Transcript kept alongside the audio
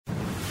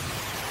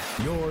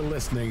You're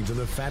listening to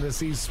the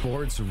Fantasy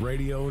Sports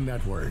Radio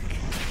Network.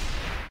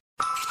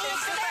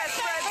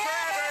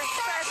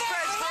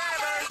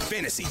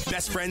 Fantasy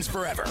Best Friends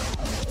Forever.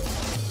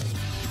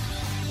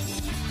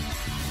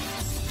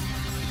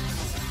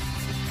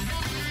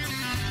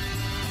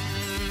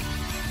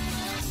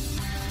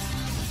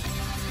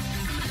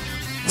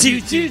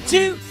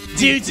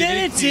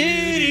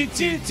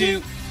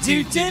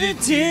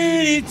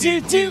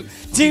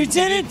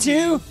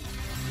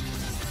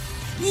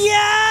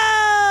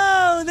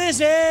 Yo, this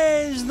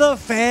is the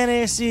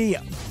Fantasy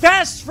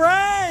Best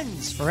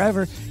Friends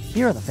Forever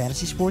here on the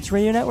Fantasy Sports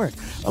Radio Network.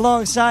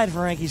 Alongside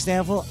Frankie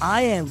Stanfield,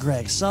 I am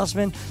Greg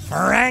Sussman.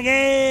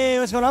 Frankie,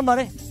 what's going on,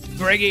 buddy?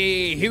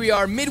 Greggy, here we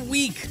are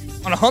midweek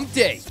on a hump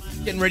day,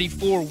 getting ready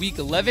for week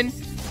 11.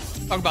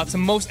 Talk about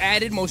some most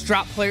added, most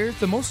dropped players,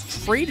 the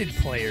most traded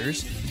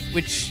players,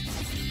 which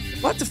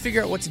we'll have to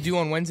figure out what to do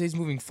on Wednesdays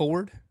moving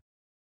forward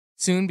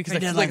soon because I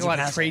feel like a lot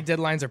of trade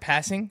deadlines are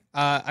passing.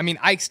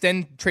 I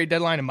extend trade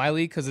deadline in my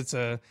league because it's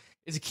a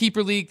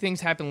keeper league.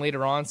 Things happen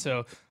later on,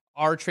 so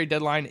our trade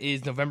deadline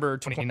is November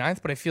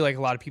 29th, but I feel like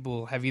a lot of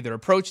people have either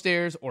approached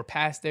theirs or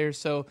passed theirs,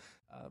 so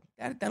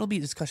that'll be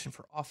a discussion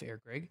for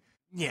off-air, Greg.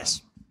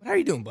 Yes. But how are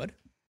you doing, bud?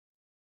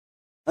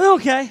 I'm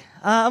okay.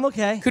 I'm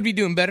okay. Could be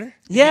doing better.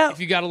 Yeah.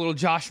 If you got a little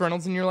Josh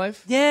Reynolds in your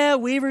life. Yeah,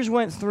 waivers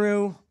went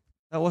through.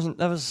 That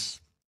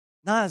was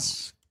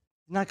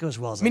not go as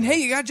well as I hey,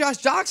 you got Josh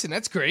Doxson.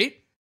 That's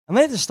great. I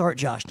might have to start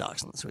Josh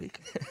Doxson this week.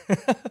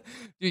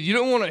 Dude, you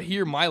don't want to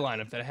hear my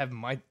lineup that I have in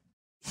my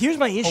here's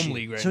my issue. home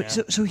league right now.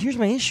 So here's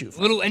my issue.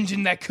 Little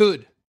engine that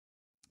could.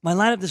 My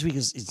lineup this week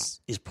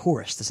is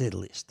porous, to say the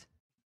least.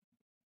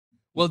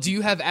 Well, do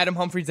you have Adam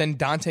Humphries and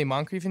Dante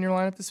Moncrief in your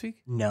lineup this week?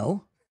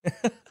 No.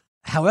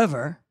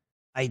 However,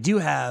 I do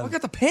have... I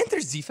got the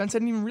Panthers defense. I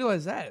didn't even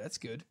realize that. That's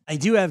good. I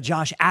do have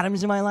Josh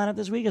Adams in my lineup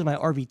this week as my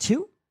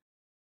RB2.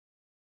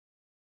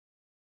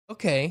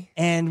 Okay.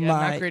 And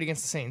not great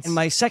against the Saints. And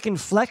my second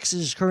flex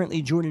is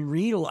currently Jordan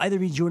Reed. It'll either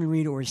be Jordan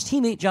Reed or his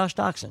teammate, Josh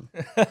Doxson.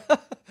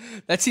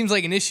 That seems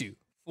like an issue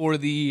for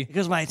the...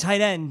 Because my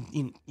tight end,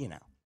 you know.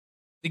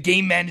 The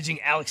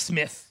game-managing Alex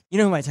Smith. You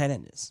know who my tight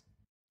end is?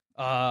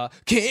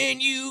 Can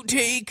you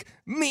take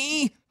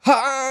me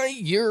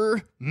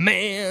higher,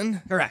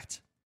 man?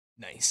 Correct.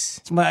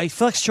 Nice. So my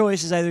flex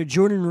choice is either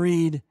Jordan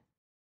Reed,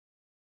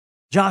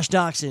 Josh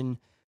Doxson,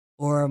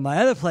 or my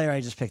other player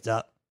I just picked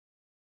up.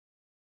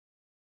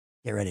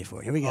 Get ready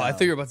for it. Here we go. I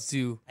thought you were about to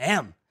do... I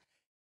am.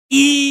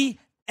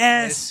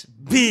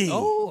 ESB.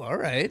 Oh, all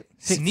right.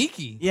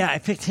 Sneaky. Yeah, I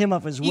picked him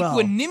up as well.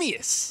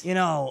 Equanimous. You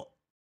know,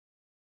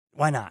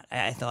 why not?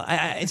 I thought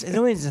it's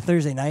only a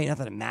Thursday night. Not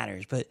that it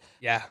matters, but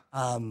yeah.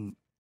 No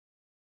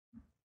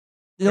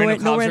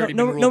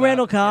Randall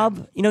Randall Cobb.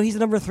 Yeah. You know, he's the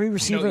number 3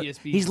 receiver.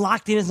 He's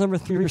locked in as number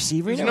 3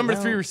 receiver. He's the number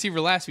 3 receiver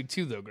last week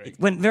too, though, Greg.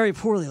 It went very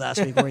poorly last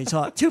week where he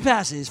caught 2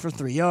 passes for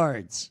 3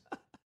 yards.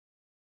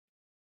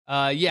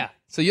 Yeah.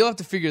 So you'll have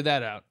to figure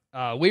that out.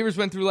 Waivers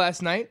went through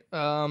last night.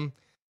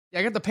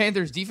 I got the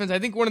Panthers defense. I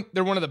think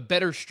they're one of the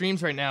better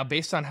streams right now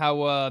based on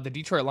how the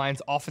Detroit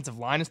Lions offensive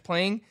line is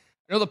playing.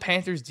 I know the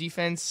Panthers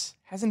defense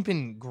hasn't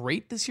been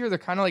great this year. They're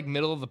kind of like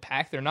middle of the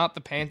pack. They're not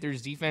the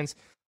Panthers defense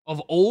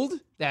of old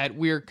that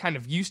we're kind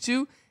of used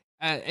to.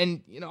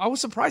 And I was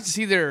surprised to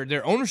see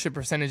their ownership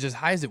percentage as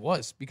high as it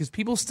was because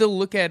people still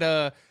look at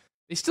the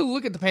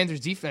Panthers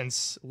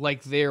defense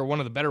like they're one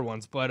of the better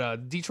ones.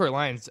 But Detroit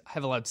Lions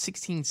have allowed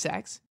 16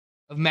 sacks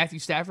of Matthew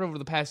Stafford over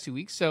the past 2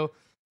 weeks. So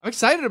I'm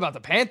excited about the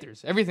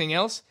Panthers. Everything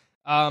else,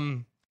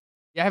 I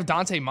have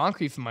Dante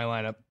Moncrief in my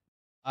lineup.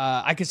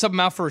 I could sub him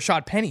out for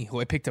Rashad Penny, who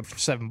I picked up for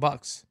 $7.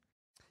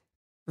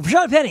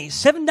 Rashad Penny,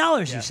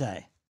 $7, you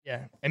say?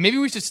 Yeah, and maybe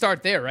we should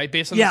start there, right?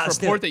 Based on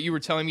this report that you were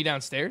telling me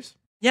downstairs.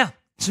 Yeah.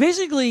 So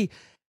basically,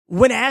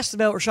 when asked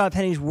about Rashad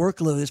Penny's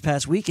workload this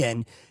past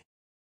weekend,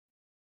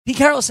 Pete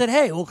Carroll said,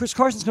 hey, well, Chris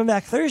Carson's coming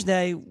back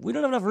Thursday. We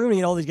don't have enough room to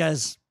get all these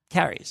guys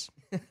carries.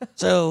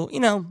 So,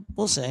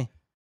 we'll see.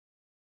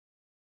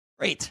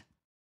 Great.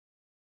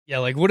 Yeah,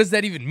 like, what does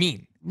that even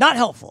mean? Not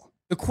helpful.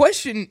 The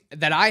question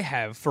that I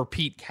have for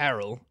Pete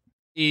Carroll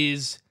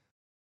is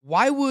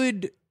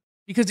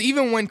because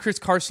even when Chris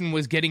Carson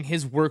was getting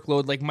his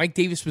workload, like Mike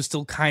Davis was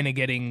still kind of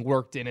getting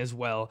worked in as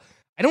well.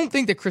 I don't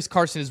think that Chris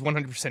Carson is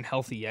 100%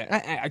 healthy yet.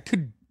 I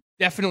could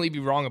definitely be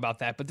wrong about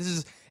that, but this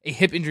is a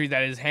hip injury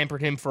that has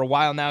hampered him for a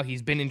while now.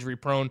 He's been injury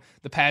prone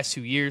the past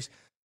 2 years.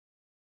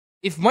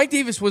 If Mike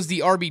Davis was the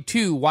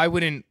RB2, why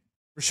wouldn't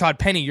Rashad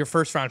Penny, your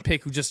first round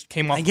pick, who just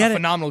came off a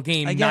phenomenal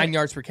game, 9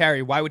 yards per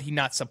carry, why would he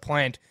not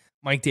supplant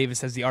Mike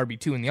Davis as the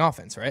RB2 in the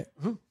offense, right?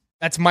 Mm-hmm.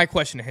 That's my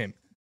question to him.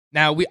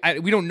 Now, we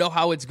don't know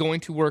how it's going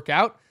to work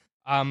out.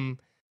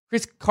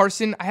 Chris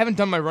Carson, I haven't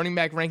done my running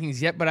back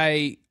rankings yet, but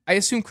I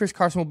assume Chris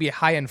Carson will be a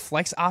high-end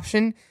flex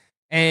option,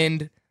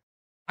 and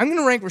I'm going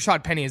to rank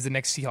Rashad Penny as the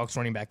next Seahawks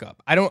running back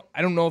up. I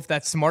don't know if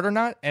that's smart or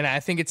not, and I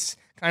think it's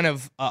kind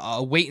of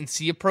a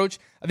wait-and-see approach.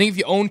 I think if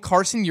you own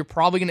Carson, you're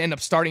probably going to end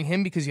up starting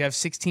him because you have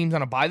 6 teams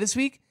on a bye this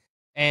week,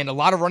 and a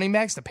lot of running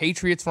backs, the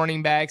Patriots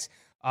running backs,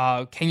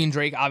 Kenyon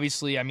Drake,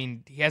 obviously, I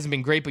mean, he hasn't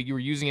been great, but you were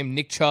using him,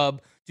 Nick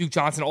Chubb, Duke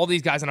Johnson, all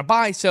these guys on a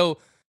bye, so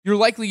you're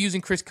likely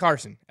using Chris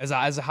Carson as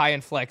a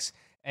high-end flex.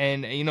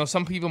 And,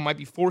 some people might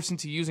be forced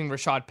into using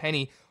Rashad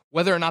Penny.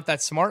 Whether or not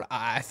that's smart,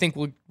 I think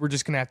we're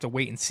just going to have to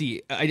wait and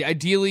see.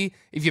 Ideally,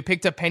 if you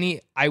picked up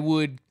Penny, I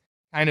would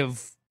kind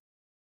of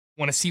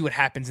want to see what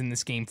happens in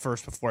this game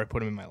first before I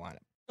put him in my lineup.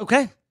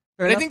 Okay.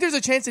 But I think there's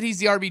a chance that he's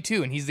the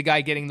RB2, and he's the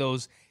guy getting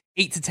those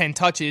 8 to 10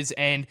 touches.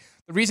 And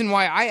the reason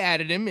why I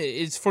added him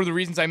is for the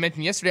reasons I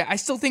mentioned yesterday. I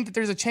still think that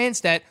there's a chance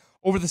that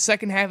over the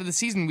second half of the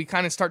season, we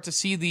kind of start to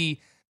see the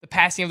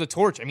passing of the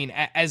torch. I mean,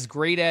 as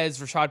great as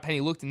Rashad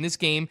Penny looked in this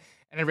game,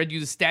 and I read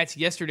you the stats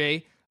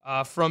yesterday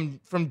from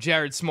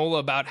Jared Smola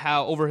about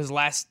how over his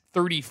last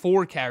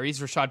 34 carries,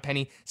 Rashad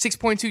Penny,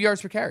 6.2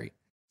 yards per carry.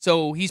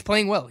 So he's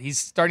playing well. He's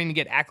starting to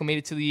get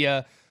acclimated to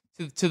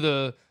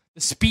the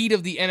speed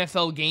of the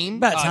NFL game.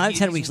 About time,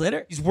 10 weeks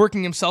later. He's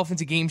working himself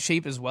into game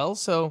shape as well.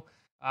 So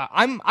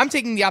I'm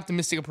taking the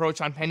optimistic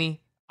approach on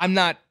Penny.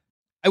 I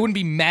wouldn't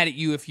be mad at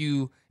you if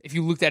you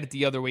looked at it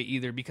the other way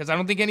either, because I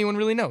don't think anyone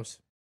really knows.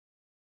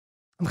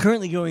 I'm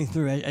currently going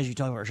through, as you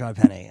talk about Rashad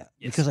Penny,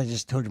 because I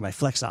just told you my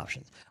flex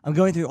options. I'm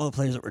going through all the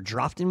players that were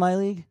dropped in my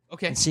league.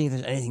 Okay. And seeing if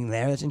there's anything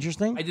there that's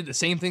interesting. I did the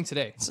same thing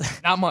today.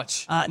 Not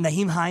much.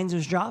 Naheem Hines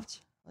was dropped.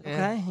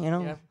 Okay,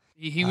 Yeah.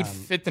 He would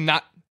fit the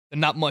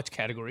not much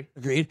category.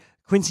 Agreed.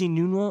 Quincy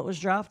Nunwa was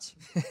dropped.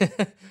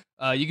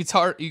 You could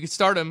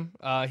start him.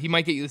 He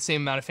might get you the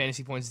same amount of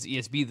fantasy points as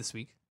ESB this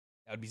week.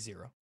 That would be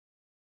 0.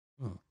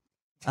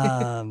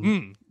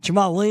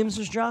 Jamal Williams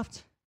was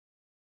dropped.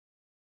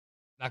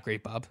 Not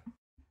great, Bob.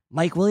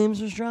 Mike Williams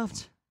was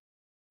dropped.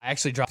 I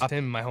actually dropped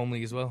him in my home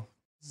league as well.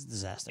 This is a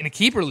disaster. In a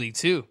keeper league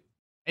too.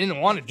 I didn't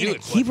want to do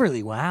it. Keeper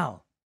league,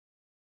 wow.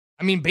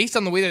 I mean, based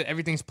on the way that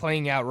everything's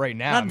playing out right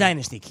now, not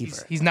dynasty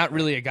keeper. He's not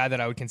really a guy that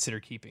I would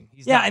consider keeping.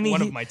 He's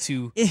one of my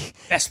two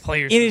best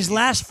players. In his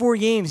last 4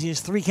 games, he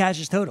has 3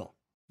 catches total.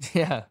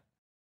 Yeah.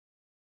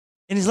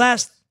 In his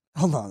last,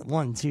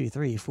 1, 2,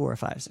 3, 4,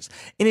 5, 6.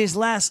 In his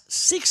last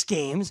 6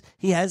 games,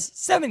 he has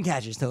 7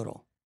 catches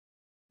total.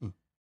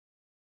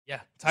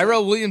 Yeah,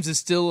 Tyrell Williams is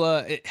still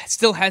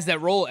has that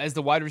role as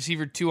the wide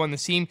receiver 2 on the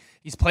team.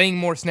 He's playing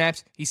more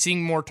snaps. He's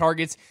seeing more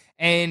targets.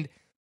 And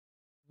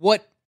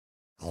what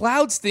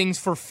clouds things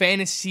for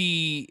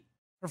fantasy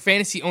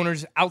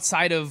owners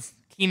outside of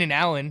Keenan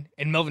Allen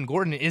and Melvin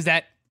Gordon is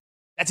that's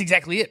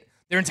exactly it.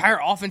 Their entire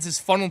offense is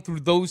funneled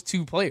through those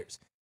 2 players.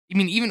 I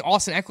mean, even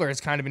Austin Eckler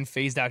has kind of been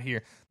phased out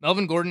here.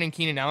 Melvin Gordon and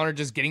Keenan Allen are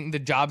just getting their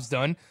jobs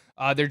done,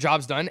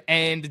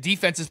 and the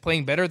defense is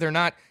playing better. They're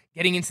not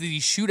getting into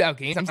these shootout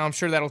games. I'm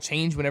sure that'll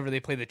change whenever they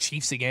play the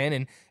Chiefs again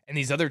and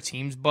these other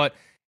teams. But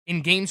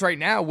in games right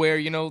now where,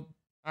 all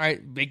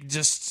right, they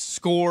just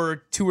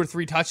score 2 or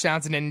 3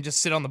 touchdowns and then just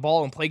sit on the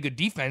ball and play good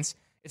defense,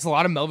 it's a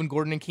lot of Melvin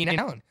Gordon and Keenan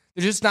Allen.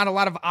 There's just not a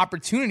lot of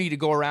opportunity to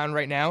go around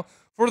right now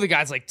for the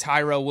guys like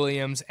Tyrell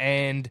Williams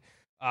and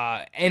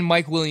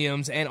Mike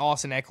Williams and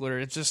Austin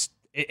Eckler.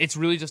 It's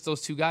really just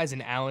those 2 guys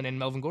in Allen and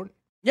Melvin Gordon.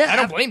 Yeah, I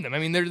don't blame them. I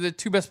mean, they're the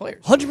 2 best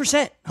players.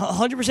 100%.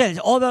 100%. It's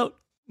all about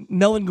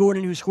Melvin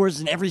Gordon, who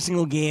scores in every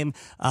single game.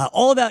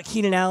 All about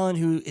Keenan Allen,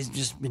 who has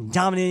just been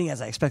dominating,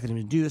 as I expected him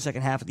to do the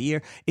second half of the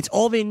year. It's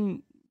all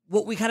been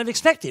what we kind of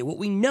expected, what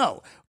we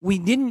know.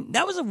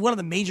 That was one of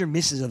the major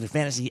misses of the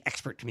fantasy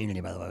expert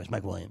community, by the way, was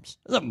Mike Williams.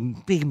 It was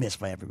a big miss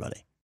by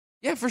everybody.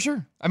 Yeah, for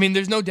sure. I mean,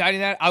 there's no doubting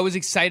that. I was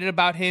excited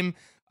about him.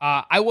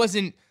 I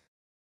wasn't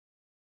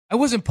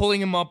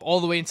pulling him up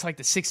all the way into like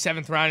the 6th,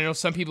 7th round. I know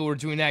some people were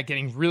doing that,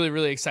 getting really,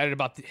 really excited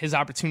about his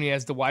opportunity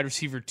as the wide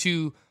receiver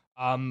 2.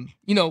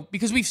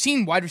 Because we've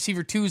seen wide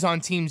receiver 2s on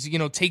teams,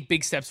 take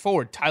big steps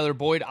forward. Tyler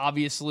Boyd,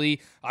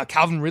 obviously.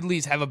 Calvin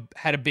Ridley's had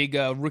a big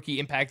rookie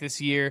impact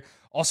this year.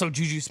 Also,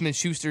 Juju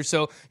Smith-Schuster.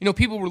 So,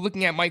 people were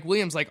looking at Mike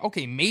Williams like,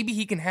 okay, maybe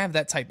he can have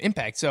that type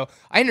impact. So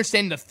I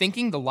understand the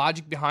thinking, the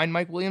logic behind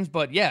Mike Williams.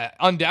 But yeah,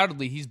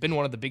 undoubtedly, he's been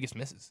one of the biggest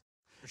misses.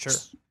 For sure.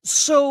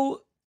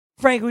 So,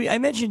 Frank, I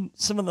mentioned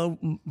some of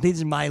the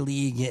bids in my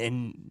league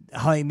and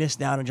how I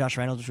missed out on Josh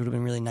Reynolds, which would have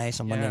been really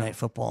nice on Monday Night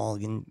Football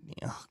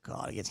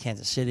against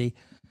Kansas City.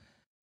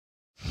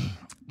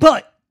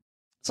 But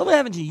something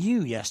happened to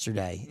you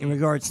yesterday in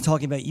regards to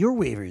talking about your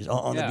waivers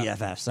on the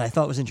BFFs that I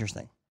thought was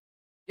interesting.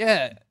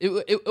 Yeah,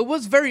 it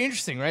was very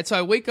interesting, right? So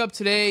I wake up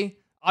today.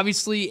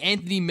 Obviously,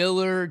 Anthony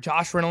Miller,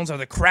 Josh Reynolds are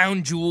the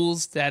crown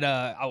jewels that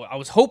I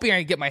was hoping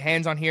I could get my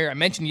hands on here. I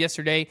mentioned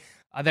yesterday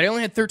that I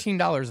only had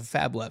 $13 of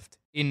fab left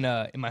in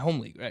my home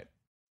league, right?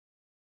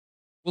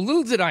 Well,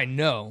 little did I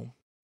know,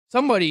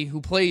 somebody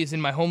who plays in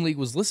my home league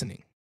was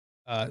listening.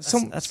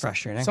 That's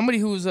frustrating. Somebody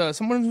who's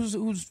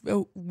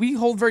we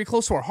hold very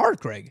close to our heart,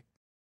 Greg,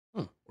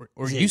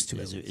 or used to.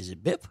 Is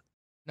it Bip?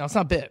 No, it's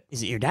not Bip.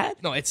 Is it your dad?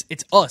 No, it's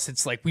us.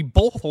 It's like we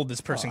both hold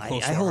this person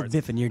close to our I hold hearts.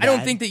 Bip and your dad. I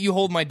don't think that you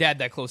hold my dad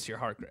that close to your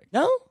heart, Greg.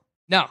 No?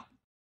 No.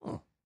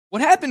 Oh.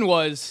 What happened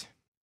was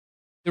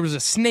there was a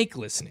snake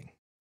listening.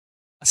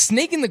 A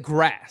snake in the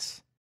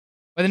grass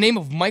by the name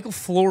of Michael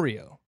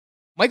Florio.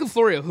 Michael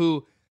Florio,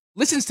 who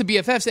listens to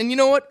BFFs. And you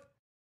know what?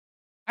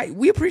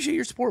 We appreciate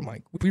your support,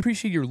 Mike. We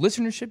appreciate your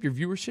listenership, your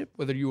viewership,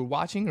 whether you were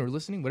watching or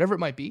listening, whatever it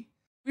might be.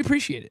 We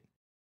appreciate it.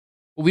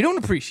 What we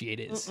don't appreciate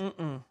is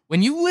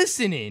when you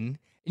listen in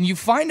and you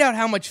find out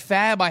how much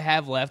fab I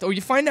have left, or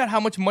you find out how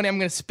much money I'm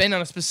going to spend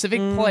on a specific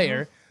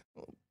player,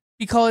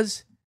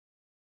 because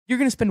you're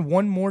going to spend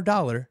 $1 more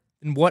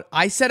than what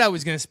I said I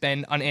was going to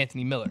spend on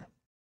Anthony Miller.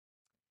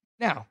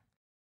 Now,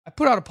 I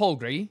put out a poll,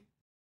 Greggy,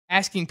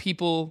 asking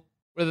people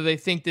whether they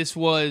think this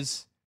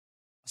was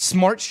a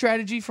smart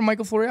strategy from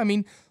Michael Florio. I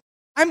mean,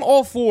 I'm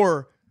all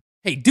for,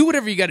 hey, do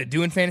whatever you got to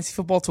do in fantasy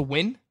football to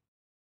win.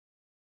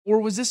 Or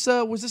was this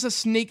a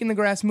snake in the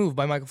grass move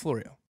by Michael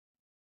Florio?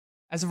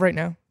 As of right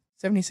now,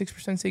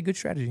 76% say good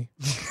strategy.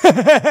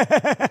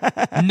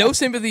 No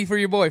sympathy for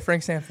your boy,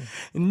 Frank Stanford.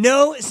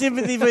 No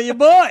sympathy for your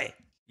boy.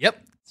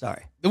 Yep.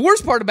 Sorry. The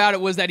worst part about it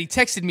was that he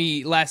texted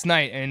me last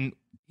night and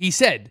he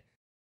said,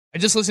 I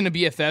just listened to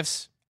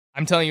BFFs.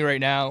 I'm telling you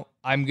right now,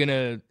 I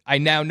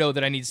now know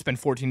that I need to spend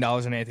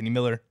 $14 on Anthony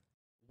Miller.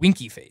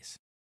 Winky face.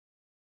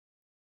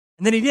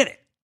 And then he did it.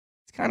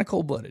 It's kind of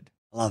cold-blooded.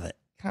 Love it.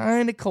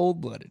 Kind of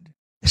cold-blooded.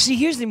 See,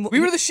 here's the... We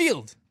were the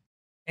Shield,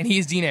 and he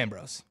is Dean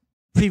Ambrose.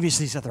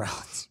 Previously Seth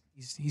Rollins.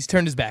 He's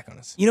turned his back on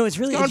us. You know, it's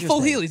really He's gone interesting.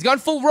 full heel. He's gone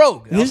full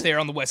rogue out there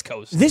on the West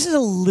Coast. This is a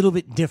little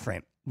bit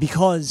different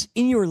because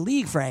in your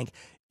league, Frank,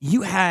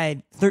 you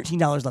had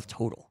 $13 left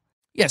total.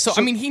 Yeah, so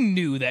I mean, he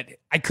knew that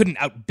I couldn't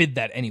outbid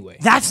that anyway.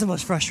 That's the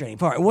most frustrating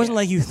part. It wasn't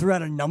like you threw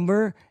out a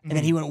number and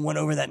then he went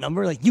over that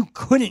number. Like, you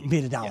couldn't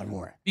bid $1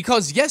 more.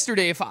 Because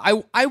yesterday, if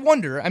I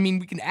wonder, I mean,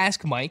 we can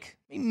ask Mike.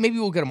 Maybe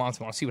we'll get him on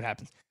tomorrow, see what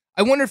happens.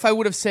 I wonder if I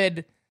would have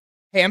said,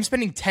 hey, I'm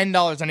spending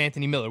 $10 on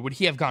Anthony Miller. Would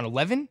he have gone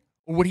 11?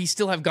 Or would he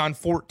still have gone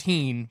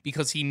 14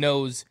 because he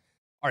knows,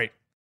 all right,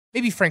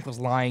 maybe Frank was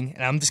lying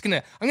and I'm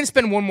gonna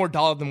spend $1 more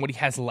than what he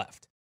has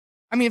left.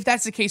 I mean, if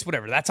that's the case,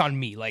 whatever, that's on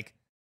me. Like,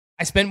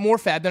 I spent more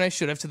fab than I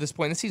should have to this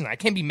point in the season. I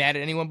can't be mad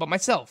at anyone but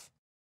myself.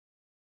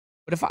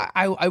 But if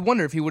I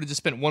wonder if he would have just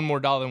spent $1 more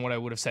than what I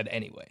would have said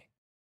anyway.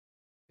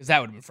 Because that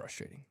would have been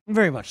frustrating.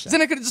 Very much so.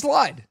 Then I could have just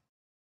lied.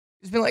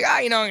 Just been like,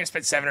 I'm going to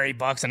spend $7 or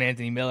 $8 on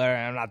Anthony Miller,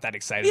 and I'm not that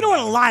excited. You don't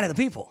want to about lie to the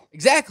people.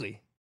 Exactly.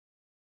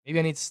 Maybe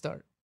I need to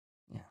start.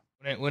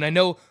 Yeah. When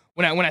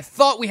I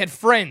thought we had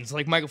friends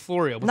like Michael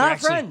Florio, but Not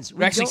friends.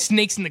 We're actually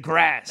snakes in the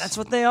grass. That's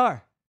what they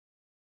are.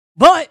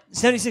 But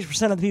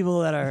 76% of the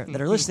people that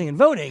are listening and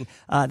voting,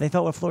 they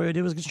thought what Florio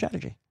did was a good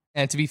strategy.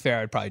 And to be fair,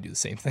 I'd probably do the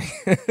same thing.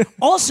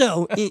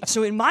 Also,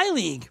 so in my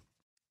league,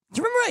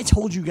 do you remember I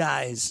told you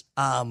guys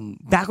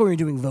back when we were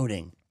doing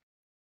voting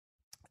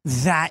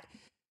that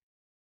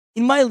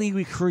in my league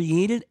we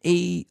created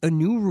a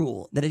new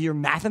rule that if you're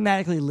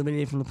mathematically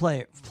eliminated from the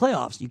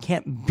playoffs, you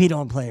can't bid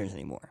on players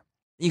anymore.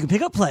 You can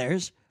pick up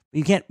players, but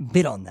you can't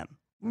bid on them.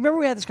 Remember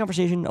we had this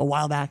conversation a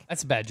while back?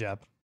 That's a bad job.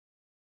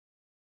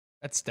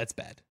 That's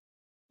bad.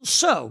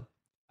 So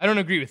I don't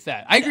agree with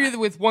that. I agree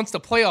with once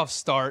the playoffs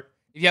start,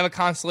 if you have a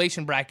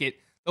consolation bracket,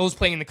 those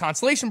playing in the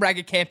consolation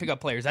bracket can't pick up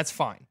players. That's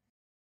fine.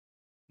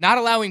 Not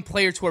allowing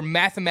players who are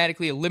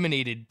mathematically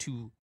eliminated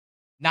to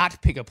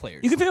not pick up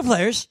players. you can pick up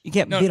players, you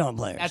can't bid on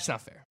players. That's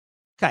not fair.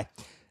 Okay.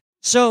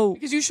 So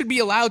Because you should be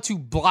allowed to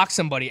block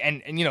somebody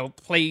and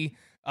play.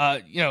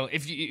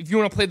 If you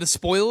want to play the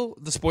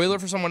spoiler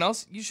for someone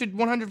else, you should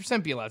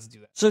 100% be allowed to do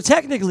that. So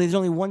technically, there's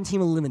only one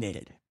team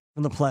eliminated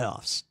from the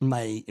playoffs in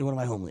one of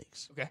my home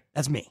leagues. Okay.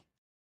 That's me.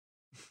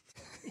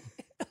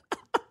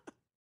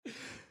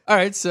 All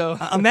right, so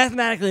I'm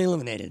mathematically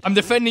eliminated. I'm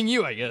defending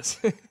you, I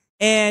guess.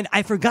 And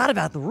I forgot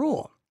about the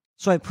rule.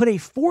 So I put a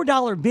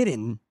 $4 bid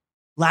in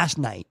last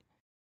night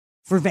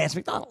for Vance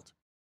McDonald.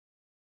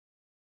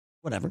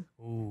 Whatever.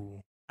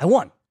 Ooh. I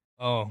won.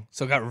 Oh,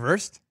 so it got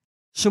reversed?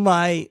 So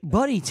my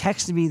buddy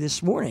texted me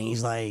this morning.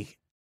 He's like,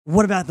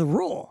 what about the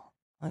rule?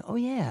 I'm like, oh,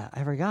 yeah,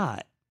 I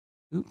forgot.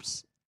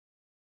 Oops.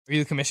 Are you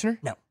the commissioner?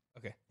 No.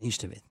 Okay. I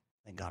used to be.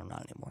 Thank God I'm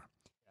not anymore.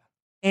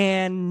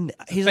 And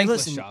he's like,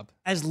 Thankless listen, job.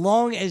 as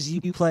long as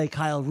you play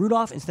Kyle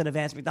Rudolph instead of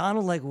Vance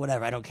McDonald, like,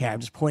 whatever, I don't care. I'm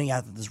just pointing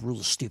out that this rule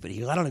is stupid. He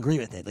goes, I don't agree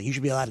with it. Like, you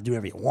should be allowed to do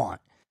whatever you want.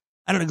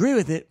 I don't agree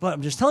with it, but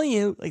I'm just telling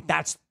you, like,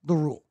 that's the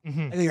rule.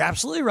 Mm-hmm. I go, you're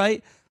absolutely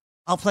right.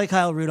 I'll play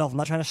Kyle Rudolph. I'm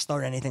not trying to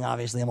start anything,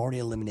 obviously. I'm already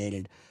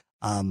eliminated.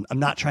 I'm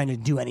not trying to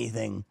do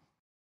anything.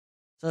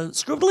 So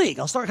screw the league.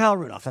 I'll start Kyle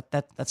Rudolph.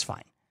 That's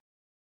fine.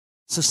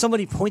 So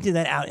somebody pointed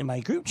that out in my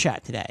group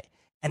chat today.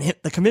 And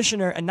hit the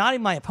commissioner, and not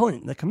even my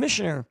opponent, the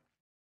commissioner,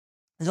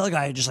 and the other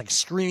guy are just like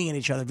screaming at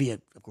each other via,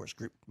 of course,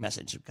 group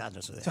message. God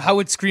knows what they So how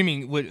would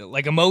screaming,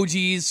 like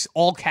emojis,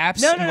 all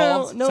caps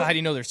involved? No. So how do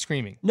you know they're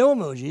screaming? No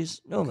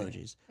emojis. No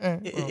emojis.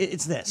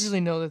 It's You this.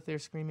 really know that they're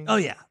screaming? Oh,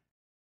 yeah.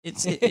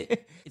 It's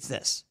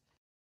this.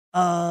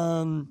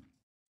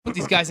 Put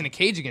these guys in a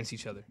cage against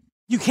each other.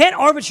 You can't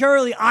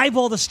arbitrarily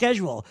eyeball the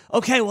schedule.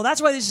 Okay, well,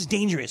 that's why this is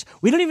dangerous.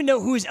 We don't even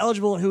know who is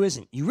eligible and who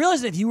isn't. You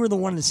realize that if you were the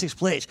one in the sixth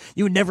place,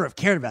 you would never have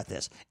cared about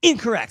this.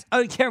 Incorrect. I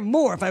would care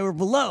more if I were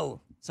below,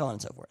 so on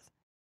and so forth.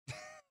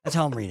 That's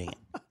how I'm reading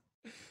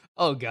it.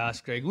 Oh, gosh,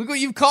 Greg. Look what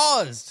you've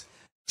caused.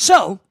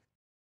 So,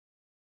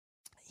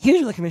 here's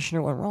where the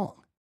commissioner went wrong.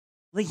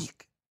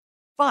 Like,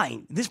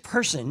 fine, this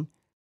person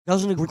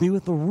doesn't agree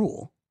with the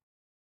rule.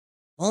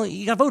 Well,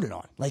 he got voted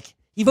on. Like,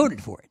 he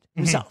voted for it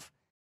himself.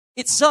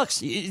 It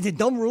sucks. It's a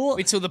dumb rule.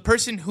 Wait, so the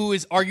person who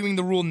is arguing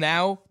the rule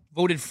now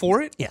voted for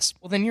it? Yes.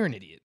 Well, then you're an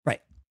idiot. Right.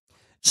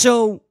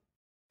 So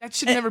That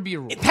should never be a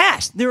rule. it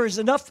passed. There is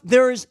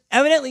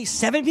evidently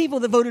 7 people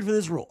that voted for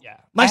this rule. Yeah. I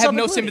Myself have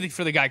no included. sympathy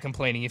for the guy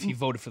complaining if he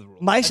voted for the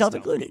rule. Myself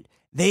That's dumb. included.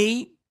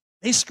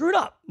 They screwed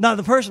up. Now,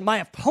 my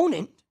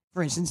opponent,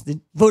 for instance,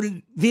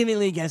 voted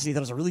vehemently against it. He thought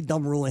it was a really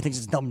dumb rule, and he thinks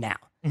it's dumb now.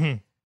 Mm-hmm.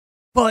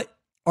 But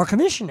our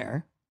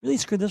commissioner really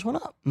screwed this one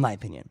up, in my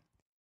opinion.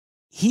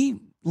 He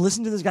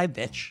listened to this guy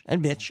bitch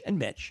and bitch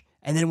and bitch,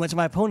 and then went to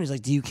my opponent. He's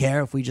like, do you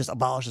care if we just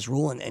abolish this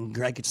rule and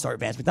Greg could start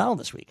Vance McDonald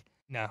this week?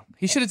 No.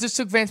 He should have just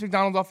took Vance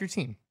McDonald off your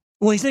team.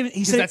 Well, he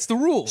said That's the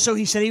rule. So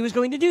he said he was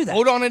going to do that.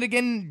 Vote on it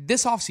again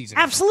this offseason.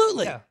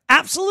 Absolutely. Yeah.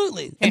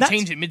 Absolutely. And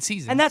change it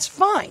midseason. And that's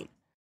fine.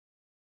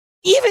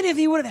 Even if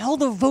he would have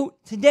held a vote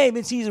today,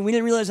 midseason, we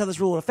didn't realize how this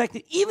rule would affect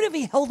it. Even if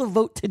he held a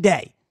vote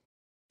today,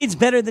 it's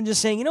better than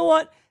just saying, you know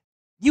what?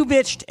 You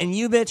bitched and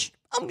you bitched.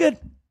 I'm good.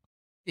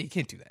 Yeah, you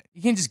can't do that.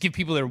 You can't just give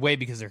people their way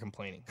because they're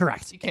complaining.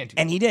 Correct. You can't do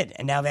And that. he did.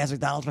 And now Vance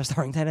McDonald's my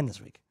starting tight end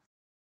this week.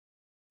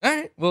 All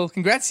right. Well,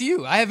 congrats to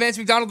you. I have Vance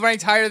McDonald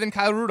ranked higher than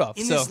Kyle Rudolph.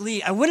 In so this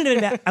league, I wouldn't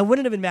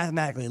have been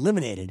mathematically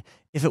eliminated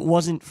if it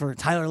wasn't for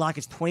Tyler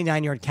Lockett's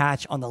 29-yard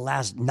catch on the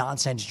last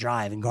nonsense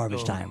drive in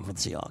garbage time for the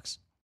Seahawks.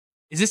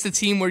 is this the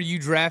team where you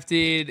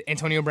drafted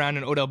Antonio Brown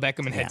and Odell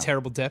Beckham and Yeah. had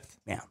terrible depth?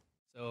 Yeah.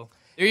 So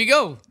there you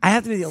go. I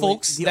have to be the only,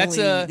 Folks, that's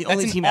the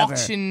only an team ever.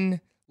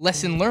 auction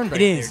lesson learned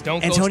right It is. there.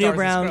 Don't Antonio go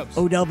Brown, Stars and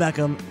Scrubs. Odell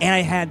Beckham, and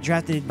I had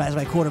drafted as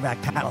my quarterback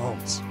Pat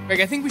Mahomes. Greg,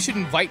 I think we should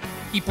invite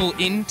people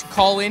in to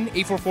call in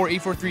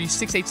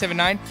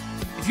 844-843-6879.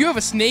 If you have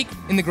a snake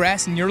in the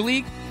grass in your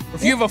league, or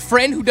if you have a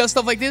friend who does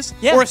stuff like this,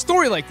 Yeah. or a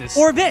story like this,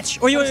 Or a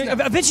bitch. Or you Let us a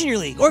know. bitch in your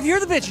league. Or if you're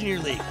the bitch in your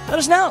league, let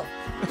us know.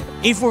 I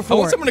 844.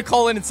 want someone to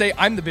call in and say,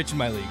 I'm the bitch in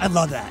my league. I'd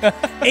love that.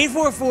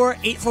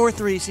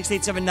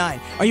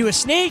 844-843-6879. Are you a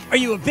snake? Are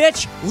you a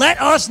bitch?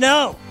 Let us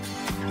know.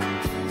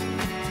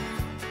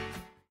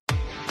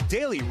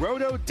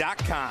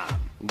 DailyRoto.com.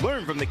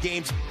 Learn from the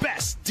game's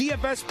best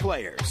DFS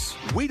players.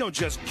 We don't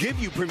just give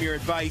you premier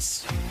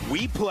advice,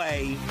 we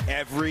play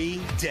every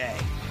day.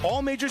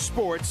 All major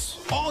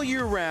sports, all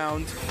year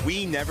round,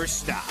 we never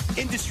stop.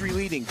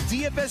 Industry-leading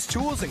DFS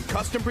tools and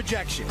custom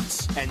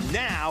projections. And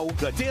now,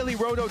 the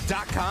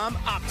DailyRoto.com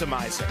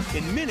Optimizer.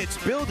 In minutes,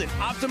 build and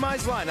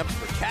optimize lineups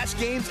for cash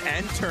games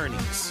and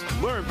tourneys.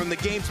 Learn from the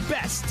game's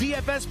best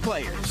DFS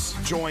players.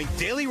 Join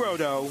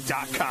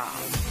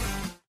DailyRoto.com.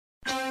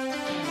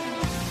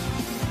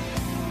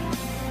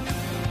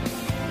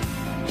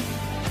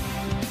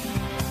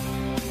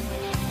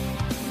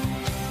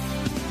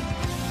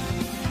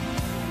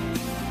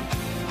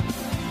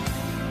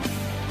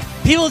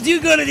 People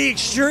do go to the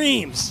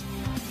extremes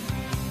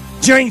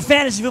during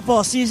fantasy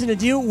football season to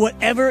do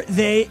whatever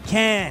they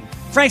can.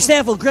 Frank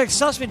Stanfield, Greg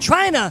Sussman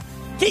trying to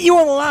get you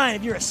on the line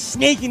if you're a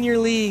snake in your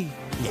league,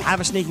 if you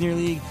have a snake in your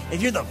league,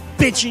 if you're the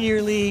bitch in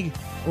your league,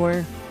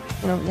 or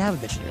you have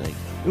a bitch in your league.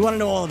 We want to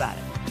know all about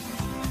it.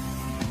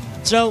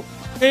 So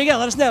there you go.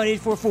 Let us know at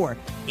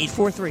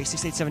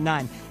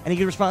 844-843-6879. Any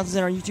good responses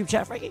in our YouTube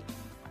chat, Frankie?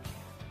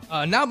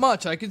 Not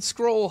much. I could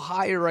scroll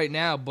higher right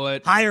now,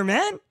 but Higher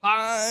man?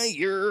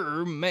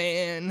 higher,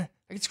 man.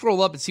 I could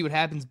scroll up and see what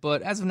happens,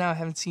 but as of now, I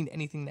haven't seen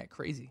anything that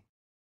crazy.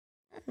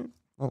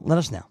 Well, let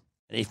us know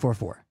at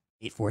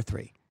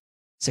 844-843-6879.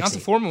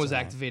 Deontay Foreman was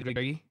activated,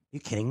 Greggy.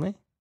 You kidding me?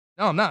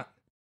 No, I'm not.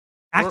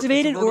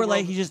 Activated It's a or Roto like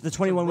World- he just the it's a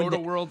 21 Roto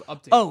window? World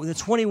update. Oh, the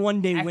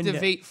 21-day window.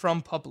 Activate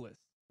from Public.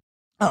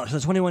 Oh, so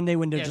the 21-day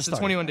window Yeah, just it's a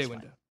started. 21-day That's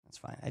window. fine. That's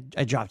fine.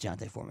 I dropped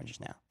Deontay Foreman just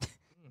now.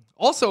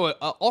 Also an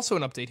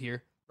update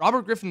here.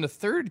 Robert Griffin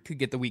III could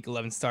get the Week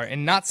 11 start,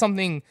 and not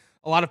something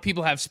a lot of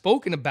people have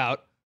spoken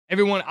about.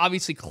 Everyone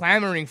obviously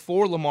clamoring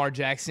for Lamar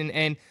Jackson,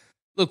 and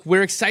look,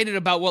 we're excited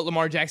about what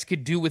Lamar Jackson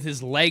could do with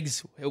his legs,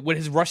 what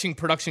his rushing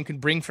production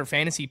could bring for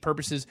fantasy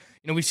purposes.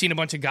 You know, we've seen a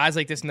bunch of guys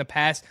like this in the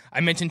past. I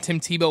mentioned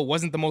Tim Tebow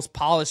wasn't the most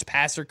polished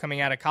passer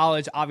coming out of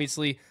college,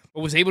 obviously,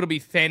 but was able to be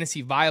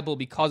fantasy viable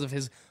because of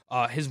his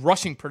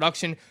rushing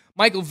production.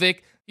 Michael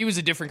Vick, he was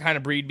a different kind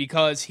of breed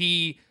because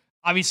he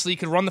obviously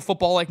could run the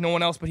football like no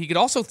one else, but he could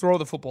also throw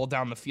the football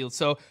down the field.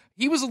 So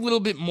he was a little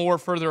bit more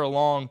further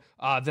along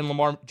than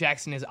Lamar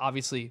Jackson is,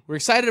 obviously. We're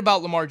excited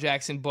about Lamar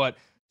Jackson, but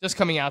just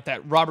coming out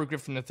that Robert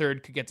Griffin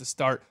III could get to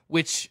start,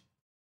 which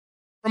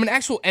from an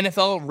actual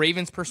NFL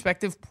Ravens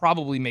perspective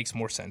probably makes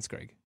more sense,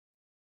 Greg.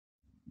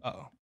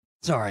 Uh-oh.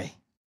 Sorry.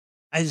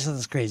 I just saw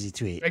this crazy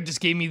tweet. Greg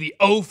just gave me the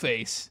O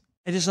face.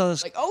 I just saw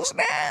this Like, oh,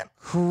 snap.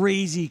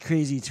 crazy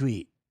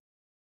tweet.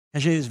 Can I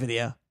show you this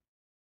video?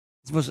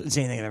 It's the most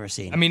insane thing I've ever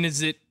seen. I mean,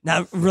 is it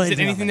really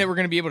anything that we're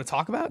going to be able to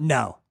talk about?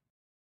 No.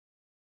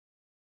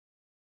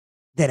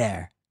 Dead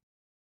air.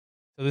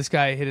 So this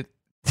guy hit it.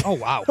 Oh,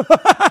 wow.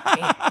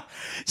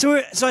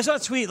 So I saw a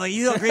tweet like,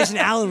 you thought Grayson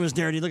Allen was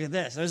dirty. Look at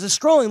this. I was just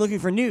scrolling looking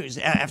for news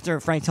after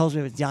Frank tells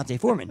me it was Deontay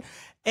Foreman.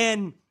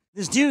 And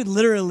this dude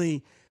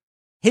literally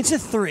hits a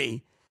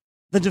three.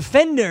 The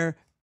defender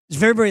is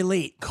very, very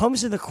late,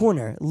 comes to the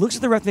corner, looks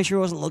at the ref, make sure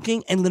he wasn't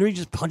looking, and literally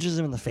just punches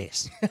him in the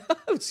face. That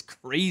was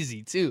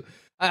crazy, too.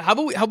 How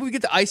about we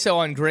get the ISO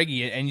on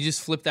Greggy and you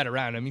just flip that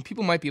around? I mean,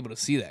 people might be able to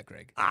see that,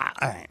 Greg. All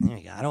right, here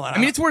we go. I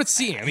mean, it's worth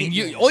seeing. I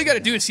mean, all you got to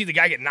do is see the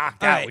guy get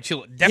knocked out, which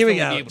you'll definitely be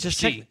able to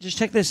see. Just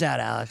check this out,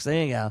 Alex.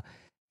 There you go.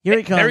 Here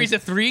he comes. Buries a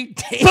 3.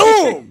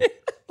 Boom!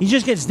 He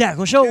just gets decked.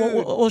 We'll show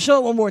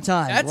it one more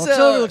time. That's he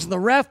looks at the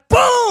ref.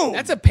 Boom!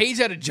 That's a page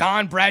out of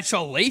John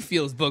Bradshaw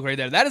Layfield's book right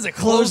there. That is a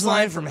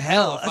clothesline from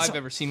hell if I've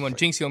ever seen one.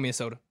 Jinx, you owe me a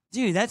soda.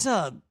 Dude, that's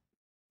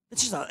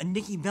just a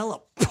Nikki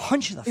Bella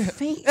punch in the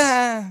face.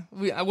 I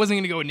wasn't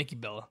going to go with Nikki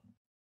Bella.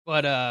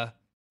 But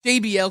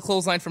JBL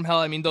clothesline from hell,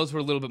 I mean, those were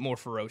a little bit more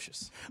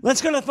ferocious.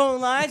 Let's go to the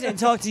phone lines and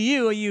talk to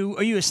you. Are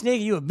you a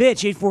snake? Are you a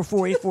bitch?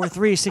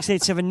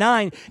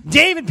 844-843-6879.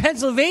 David,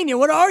 Pennsylvania.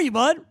 What are you,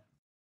 bud?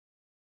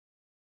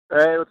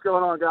 Hey, what's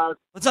going on, guys?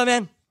 What's up,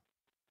 man?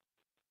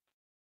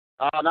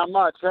 Not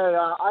much. Hey,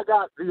 I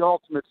got the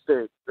ultimate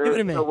steak.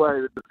 There's no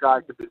way that this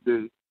guy could be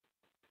beat.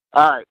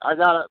 All right, I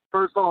got it.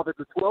 First off, it's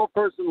a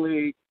 12-person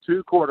league,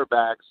 2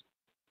 quarterbacks.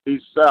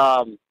 He's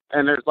and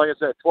there's, like I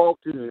said, 12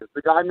 teams.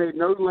 The guy made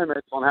no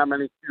limits on how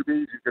many QBs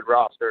you could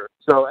roster.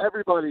 So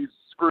everybody's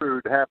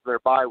screwed half their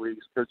bye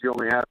weeks because you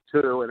only have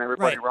 2, and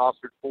everybody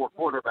rostered 4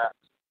 quarterbacks.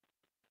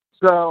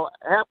 So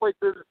halfway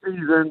through the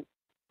season,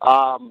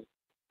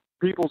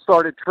 people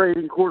started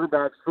trading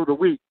quarterbacks for the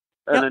week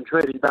and then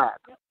trading back.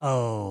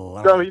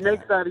 Oh. So he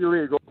makes that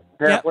illegal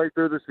halfway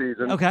through the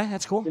season. Okay,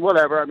 that's cool.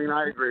 Whatever. I mean,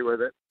 I agree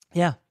with it.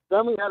 Yeah.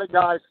 Then we had a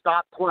guy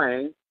stop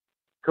playing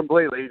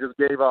completely. He just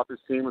gave up. His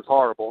team was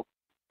horrible.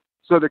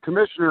 So the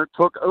commissioner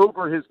took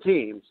over his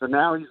team. So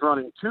now he's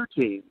running 2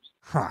 teams.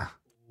 Huh.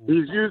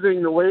 He's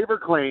using the waiver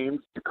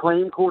claims to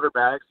claim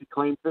quarterbacks. He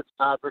claimed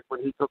Fitzpatrick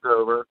when he took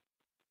over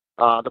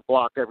to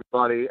block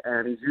everybody,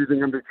 and he's using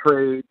them to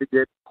trade to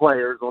get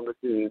players on the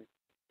team.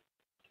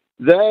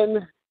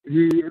 Then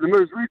the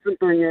most recent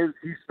thing is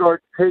he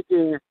starts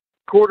taking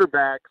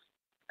quarterbacks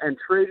and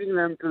trading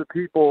them to the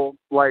people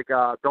like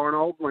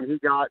Darnold when he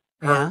got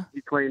hurt.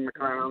 He claimed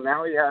McCown.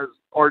 Now he has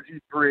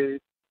RG3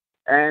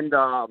 and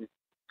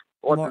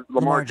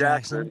Lamar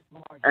Jackson.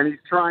 And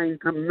he's trying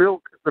to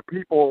milk the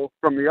people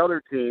from the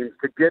other teams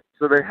to get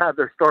so they have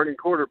their starting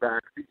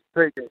quarterbacks. He's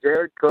taking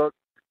Jared Cook.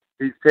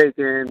 He's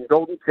taking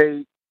Golden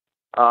Tate.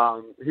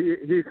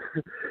 He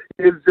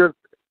is just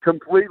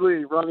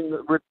completely running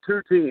with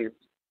 2 teams,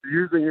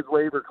 using his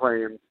waiver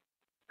claims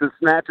to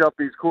snatch up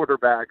these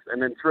quarterbacks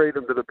and then trade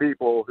them to the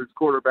people whose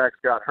quarterbacks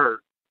got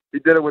hurt. He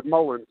did it with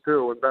Mullins,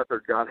 too, when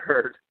Beathard got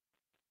hurt.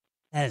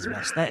 That is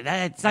messed.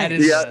 That's that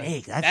is is,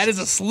 snake. That is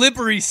a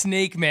slippery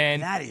snake,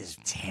 man. That is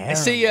terrible.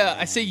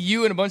 I say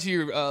you and a bunch of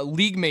your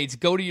league mates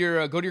go to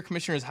your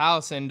commissioner's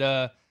house and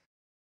I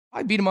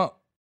beat him up.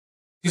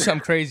 Do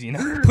something crazy, you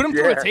know? Put him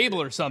through a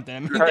table or something. I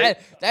mean,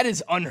 that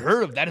is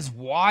unheard of. That is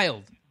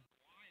wild.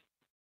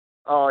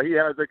 He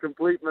has a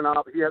complete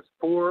monopoly. He has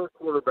 4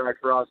 quarterbacks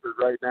rostered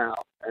right now,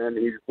 and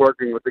he's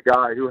working with the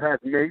guy who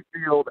has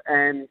Mayfield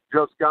and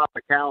just got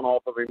the count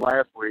off of him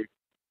last week.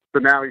 So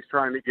now he's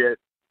trying to get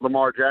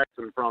Lamar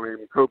Jackson from him,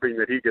 hoping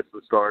that he gets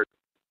the start.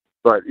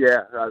 But,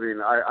 yeah, I mean,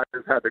 I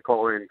just had to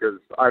call in because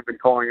I've been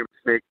calling him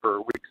Snake for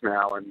weeks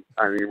now. And,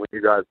 I mean, when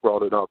you guys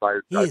brought it up, I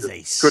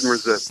just couldn't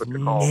resist but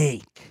to call.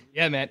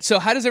 Yeah, man. So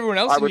how does everyone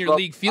else in your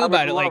league feel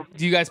about it? Like,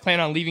 do you guys plan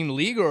on leaving the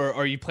league or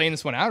are you playing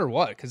this one out or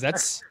what? Because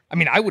that's – I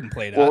mean, I wouldn't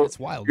play it out. It's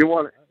wild. You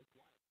want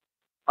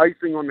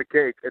icing on the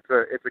cake. It's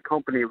a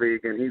company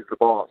league, and he's the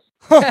boss.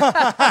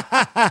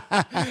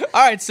 All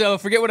right, so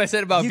forget what I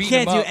said about beating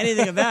him up. You can't do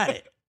anything about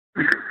it.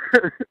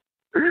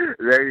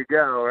 There you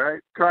go, right?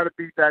 Try to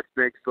beat that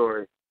Snake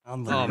story. Oh,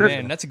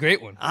 man, that's a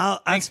great one.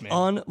 Thanks, man.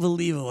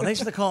 Unbelievable. Thanks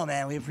for the call,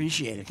 man. We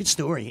appreciate it. Good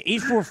story.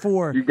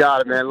 844. You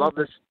got it, man. Love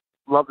the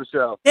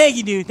show. Thank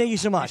you, dude. Thank you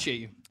so much.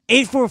 Appreciate you.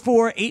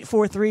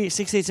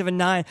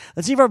 844-843-6879.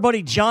 Let's see if our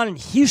buddy John in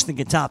Houston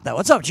can top that.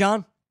 What's up,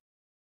 John?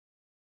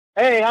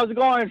 Hey, how's it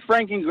going,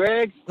 Frank and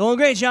Greg? Going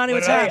great, Johnny.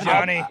 What's up,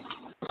 Johnny?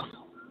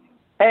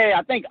 Hey,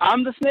 I think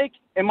I'm the snake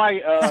in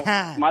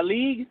my my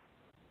league.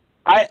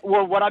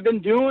 What I've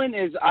been doing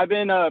is I've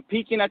been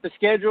peeking at the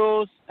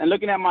schedules and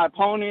looking at my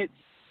opponents,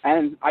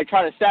 and I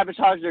try to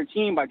sabotage their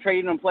team by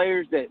trading them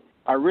players that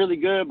are really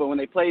good, but when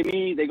they play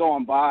me, they go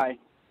on bye.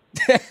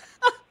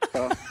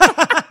 So,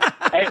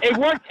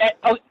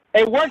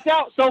 it worked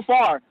out so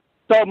far.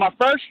 So my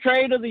first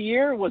trade of the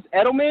year was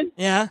Edelman.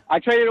 Yeah. I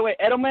traded away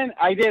Edelman.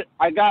 I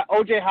got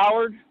O.J.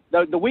 Howard.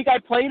 The week I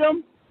played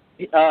him,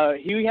 he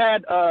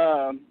had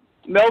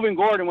Melvin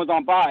Gordon was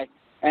on bye,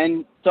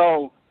 and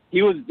so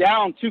he was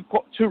down two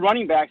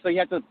running backs, so he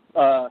had to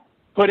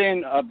put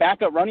in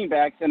backup running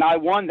backs, and I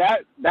won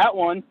that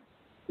one.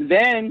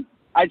 Then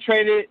I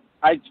traded.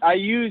 I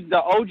used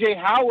the O.J.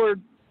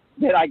 Howard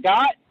that I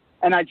got,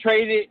 and I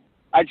traded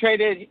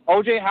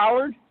O.J.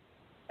 Howard,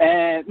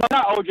 and no,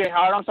 not O.J.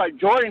 Howard. I'm sorry,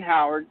 Jordan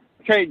Howard.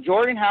 I traded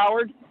Jordan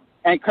Howard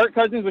and Kirk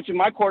Cousins, which is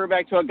my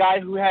quarterback, to a guy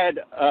who had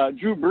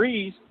Drew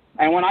Brees,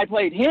 and when I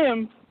played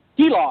him,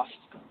 he lost.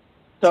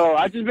 So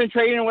I've just been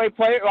trading away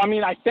players. I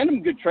mean, I send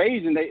them good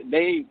trades, and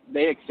they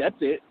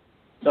accept it.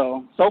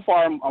 So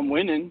far, I'm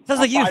winning. Sounds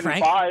like you, 5-5.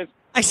 Frank.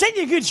 I sent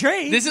you a good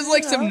trade. This is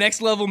like some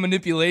next level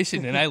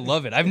manipulation, and I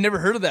love it. I've never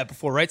heard of that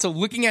before, right? So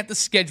looking at the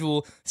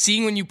schedule,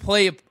 seeing when you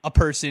play a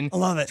person, I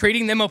love it.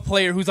 trading them a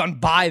player who's on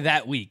bye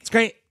that week. It's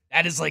great.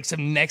 That is like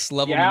some next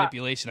level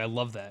manipulation. I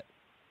love that.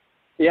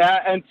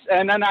 Yeah,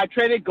 and then I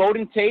traded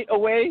Golden Tate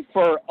away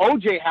for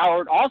O.J.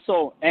 Howard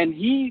also, and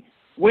he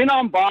went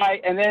on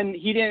bye, and then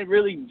he didn't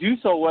really do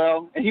so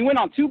well, and he went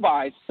on 2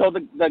 byes, so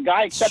the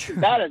guy accepted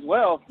that as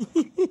well.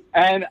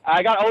 And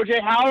I got O.J.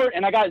 Howard,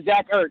 and I got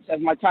Zach Ertz as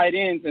my tight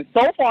ends, and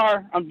so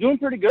far I'm doing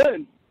pretty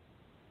good.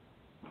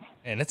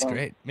 Man, that's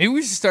great. Maybe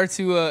we should start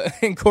to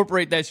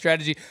incorporate that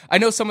strategy. I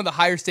know some of the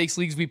higher stakes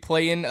leagues we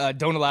play in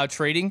don't allow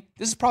trading.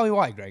 This is probably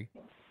why, Greg.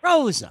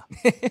 Probably so.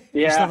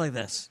 Yeah, Stuff like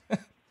this.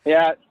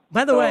 yeah.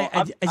 By the So, way,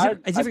 I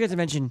did forget to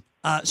mention.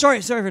 Sorry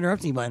for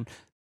interrupting you, Glenn,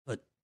 but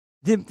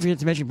did forget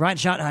to mention. Brian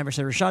Schottenheimer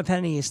said Rashad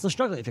Penny is still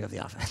struggling to pick up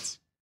the offense.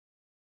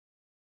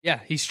 Yeah,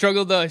 he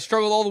struggled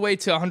all the way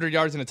to 100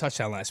 yards and a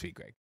touchdown last week,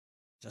 Greg.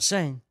 Just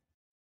saying.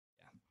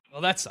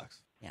 Well, that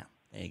sucks. Yeah,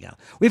 there you go.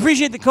 We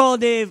appreciate the call,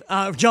 Dave.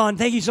 John,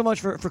 thank you so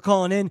much for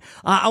calling in.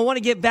 I want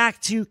to get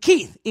back to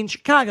Keith in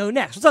Chicago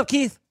next. What's up,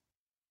 Keith?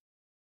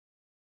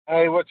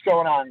 Hey, what's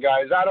going on,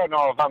 guys? I don't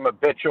know if I'm a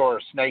bitch or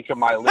a snake in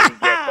my league yet,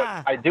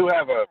 but I do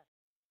have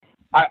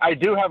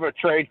a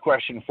trade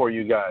question for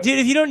you guys. Dude,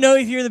 if you don't know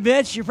if you're the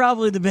bitch, you're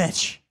probably the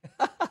bitch.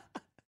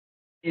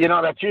 You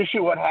know, that's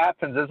usually what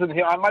happens, isn't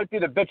it? I might be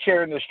the bitch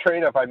here in this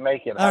trade if I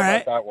make it. How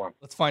about that one?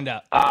 Let's find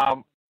out.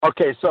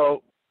 Okay,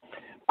 so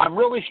I'm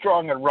really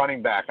strong at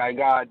running back. I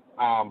got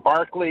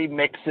Barkley,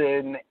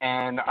 Mixon,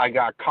 and I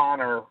got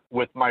Connor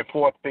with my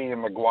 4th being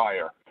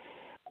McGuire.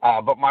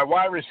 But my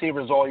wide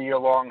receivers all year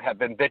long have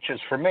been bitches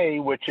for me,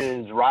 which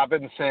is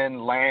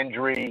Robinson,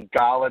 Landry,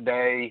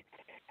 Galladay,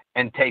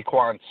 and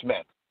Taquan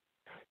Smith.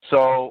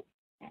 So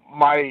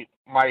my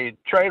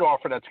trade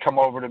offer that's come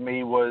over to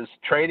me was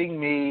trading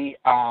me,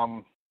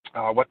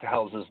 what the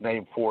hell is his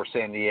name for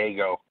San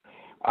Diego,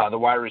 the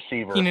wide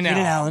receiver. Keenan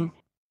Allen.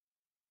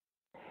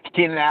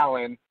 Keenan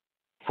Allen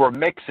for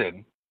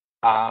Mixon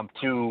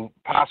to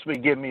possibly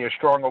give me a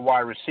stronger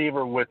wide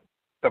receiver with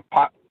the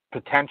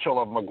potential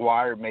of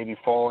McGuire maybe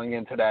falling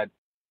into that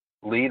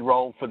lead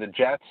role for the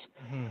Jets.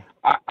 Mm-hmm.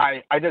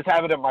 I just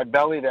have it in my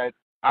belly that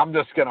I'm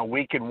just going to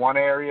weaken one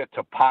area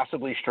to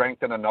possibly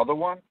strengthen another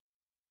one.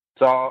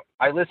 So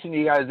I listen to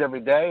you guys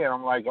every day, and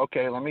I'm like,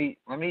 okay, let me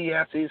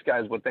ask these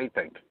guys what they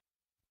think.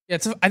 Yeah,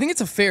 I think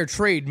it's a fair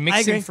trade.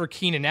 Mixon for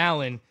Keenan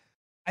Allen.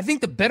 I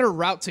think the better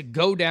route to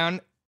go down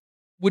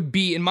would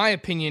be, in my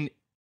opinion,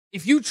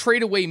 if you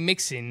trade away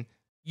Mixon,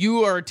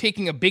 you are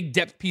taking a big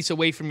depth piece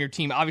away from your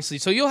team, obviously.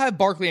 So you'll have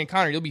Barkley and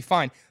Connor. You'll be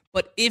fine.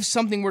 But if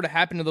something were to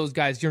happen to those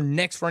guys, your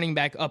next running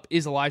back up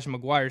is Elijah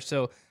McGuire.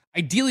 So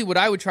ideally what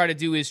I would try to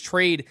do is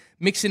trade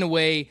Mixon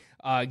away,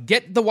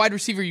 get the wide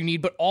receiver you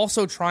need, but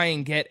also try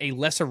and get a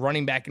lesser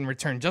running back in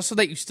return, just so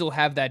that you still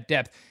have that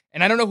depth.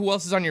 And I don't know who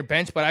else is on your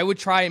bench, but I would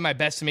try my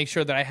best to make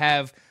sure that I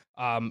have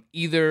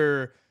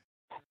either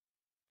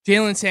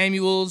Jalen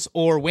Samuels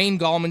or Wayne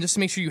Gallman, just to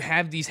make sure you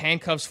have these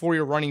handcuffs for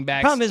your running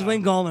backs. Problem is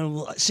Wayne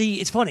Gallman. See,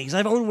 it's funny because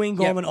I've owned Wayne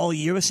Gallman all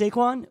year with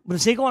Saquon, but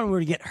if Saquon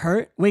were to get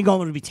hurt, Wayne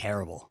Gallman would be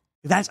terrible.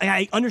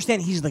 I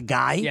understand he's the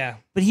guy,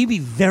 but he'd be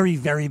very,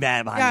 very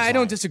bad behind. Yeah, his I line.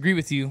 don't disagree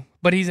with you,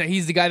 but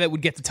he's the guy that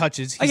would get the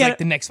touches. He's like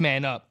the next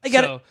man up. I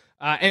get it.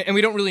 And we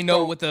don't really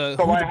know who the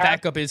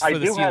backup is for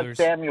the Steelers. I do have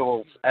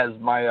Samuels as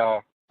my.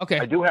 Okay.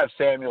 I do have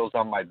Samuels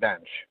on my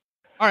bench.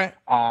 All right.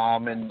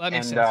 That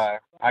makes sense.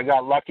 I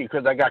got lucky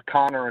because I got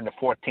Connor in the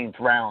 14th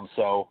round.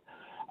 So,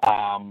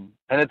 and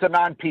it's a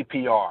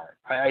non-PPR.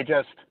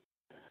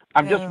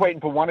 I'm just waiting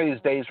for one of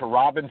these days for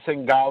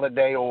Robinson,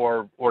 Galladay,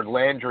 or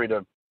Landry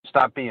to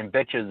stop being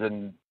bitches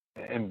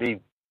and be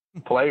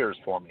players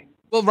for me.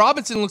 Well,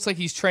 Robinson looks like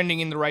he's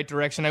trending in the right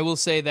direction. I will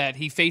say that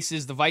he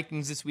faces the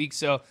Vikings this week,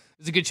 so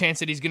there's a good chance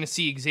that he's going to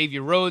see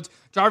Xavier Rhodes.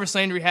 Jarvis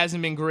Landry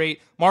hasn't been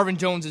great. Marvin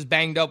Jones is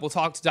banged up. We'll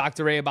talk to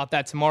Dr. Ray about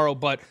that tomorrow,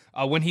 but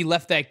when he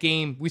left that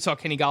game, we saw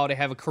Kenny Galladay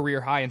have a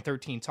career high in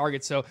 13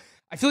 targets. So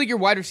I feel like your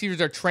wide receivers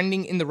are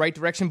trending in the right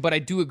direction, but I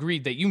do agree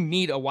that you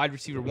need a wide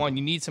receiver one.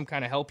 You need some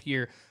kind of help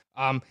here.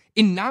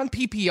 In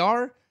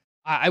non-PPR,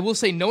 I will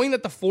say, knowing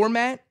that the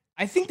format,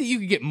 I think that you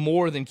could get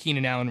more than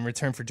Keenan Allen in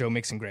return for Joe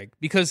Mixon, Greg,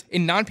 because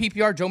in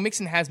non-PPR, Joe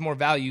Mixon has more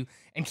value,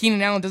 and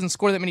Keenan Allen doesn't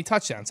score that many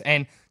touchdowns,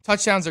 and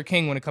touchdowns are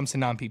king when it comes to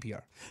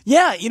non-PPR.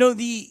 Yeah,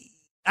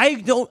 I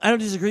don't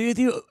disagree with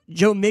you.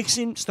 Joe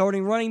Mixon,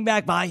 starting running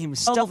back by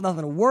himself,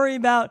 nothing to worry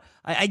about.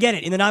 I get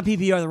it. In the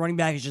non-PPR, the running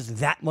back is just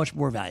that much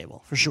more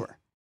valuable, for sure.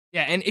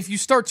 Yeah, and if you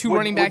start two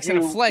running backs in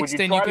a flex,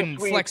 then you can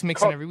flex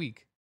Mixon every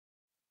week.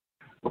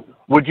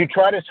 Would you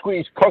try to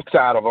squeeze Cooks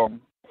out of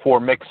them for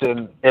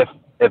Mixon if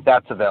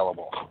that's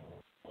available?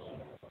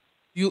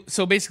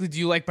 So basically, do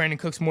you like Brandon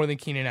Cooks more than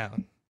Keenan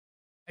Allen?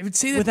 I would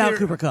say that without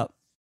Cooper Kupp,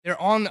 they're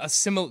on that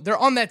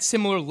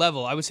similar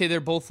level. I would say they're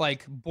both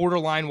like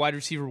borderline wide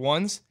receiver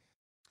ones.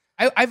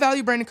 I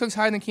value Brandon Cooks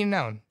higher than Keenan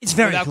Allen. It's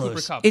very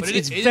close.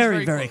 It's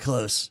very, very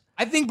close.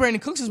 I think Brandon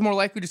Cooks is more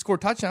likely to score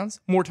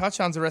more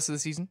touchdowns the rest of the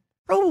season.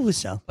 Probably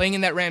so. Playing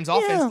in that Rams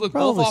offense. Look,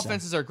 both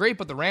offenses are great,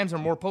 but the Rams are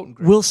more potent.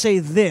 We'll say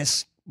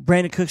this.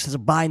 Brandon Cooks has a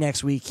bye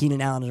next week.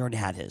 Keenan Allen has already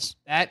had his.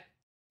 That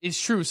is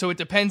true. So it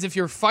depends if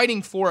you're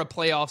fighting for a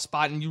playoff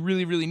spot and you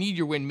really, really need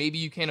your win. Maybe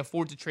you can't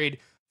afford to trade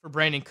for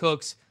Brandon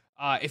Cooks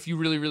if you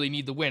really, really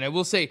need the win. I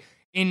will say,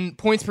 in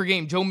points per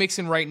game, Joe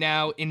Mixon right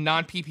now in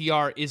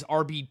non-PPR is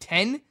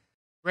RB10.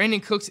 Brandon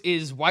Cooks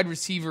is wide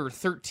receiver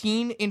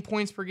 13 in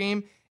points per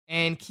game.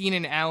 And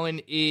Keenan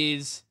Allen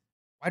is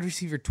wide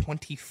receiver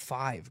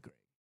 25.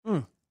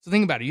 So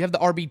think about it. You have the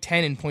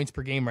RB10 in points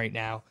per game right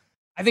now.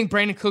 I think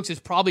Brandon Cooks is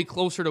probably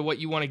closer to what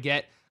you want to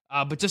get.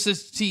 But just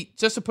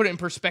to put it in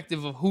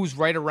perspective of who's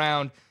right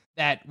around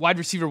that wide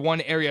receiver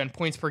 1 area in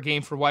points per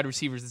game for wide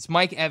receivers, it's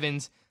Mike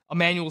Evans,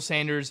 Emmanuel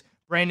Sanders,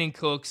 Brandon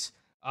Cooks,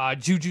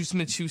 Juju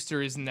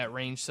Smith-Schuster is in that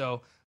range.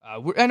 So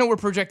I know we're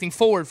projecting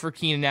forward for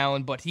Keenan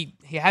Allen, but he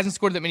hasn't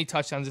scored that many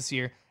touchdowns this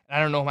year. And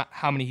I don't know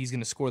how many he's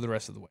going to score the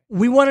rest of the way.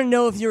 We want to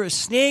know if you're a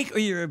snake or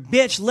you're a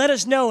bitch. Let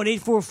us know at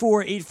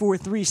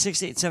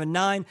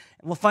 844-843-6879, and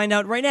we'll find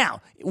out right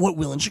now what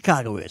Will in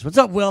Chicago is. What's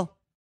up, Will?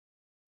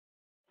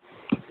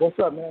 What's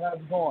up, man? How's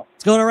it going?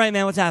 It's going all right,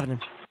 man. What's happening?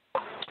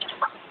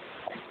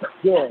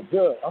 Good.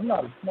 I'm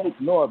not a snake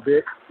nor a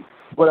bitch,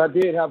 but I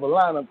did have a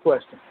lineup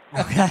question.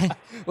 Okay.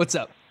 What's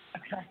up?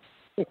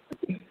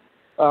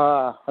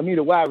 I need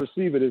a wide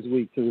receiver this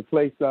week to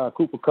replace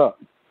Cooper Kupp.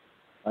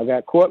 I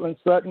got Cortland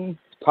Sutton,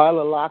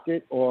 Tyler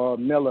Lockett, or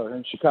Miller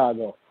in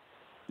Chicago.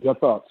 Your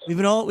thoughts? We've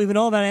been all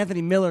about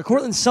Anthony Miller.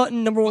 Cortland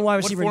Sutton, number 1 wide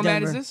receiver in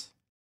Denver. What format is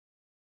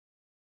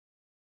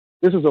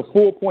this? This is a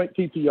 4-point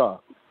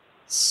PPR.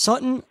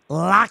 Sutton,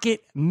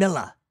 Lockett, Miller.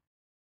 All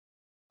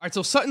right,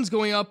 so Sutton's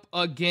going up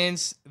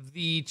against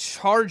the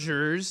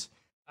Chargers.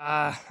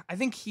 I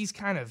think he's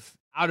kind of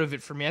out of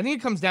it for me. I think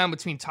it comes down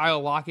between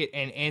Tyler Lockett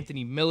and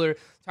Anthony Miller.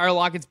 Tyler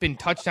Lockett's been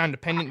touchdown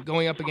dependent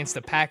going up against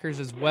the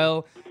Packers as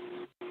well.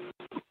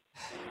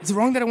 Is it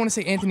wrong that I want to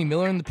say Anthony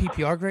Miller in the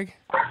PPR, Greg?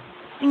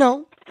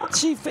 No.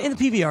 See, in the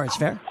PPR, it's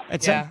fair.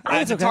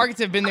 The targets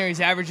have been there.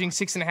 He's averaging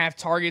 6.5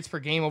 targets per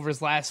game over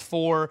his last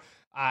 4.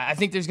 I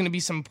think there's going to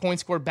be some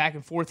points scored back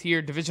and forth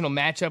here. Divisional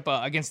matchup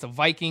against the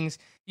Vikings.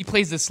 He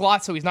plays the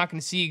slot, so he's not going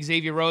to see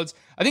Xavier Rhodes.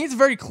 I think it's a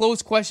very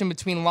close question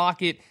between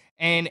Lockett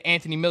and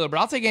Anthony Miller, but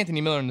I'll take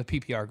Anthony Miller in the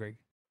PPR, Greg.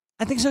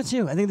 I think so,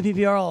 too. I think the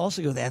PPR will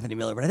also go with Anthony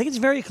Miller, but I think it's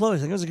very close. I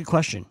think it was a good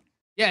question.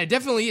 Yeah, it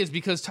definitely is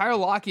because Tyler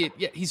Lockett,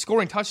 he's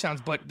scoring touchdowns,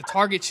 but the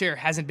target share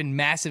hasn't been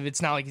massive.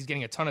 It's not like he's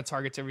getting a ton of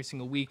targets every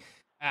single week.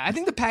 I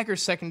think the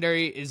Packers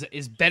secondary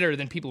is better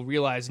than people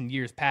realize in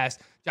years past.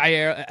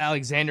 Jair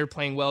Alexander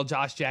playing well,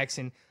 Josh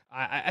Jackson.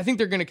 I think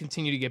they're going to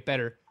continue to get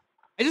better.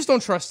 I just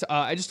don't trust the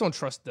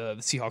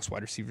Seahawks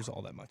wide receivers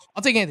all that much.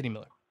 I'll take Anthony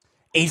Miller.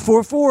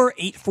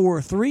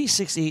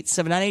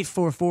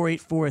 844-843-6879.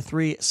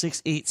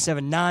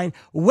 844-843-6879.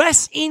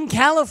 Wes in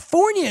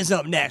California is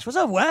up next. What's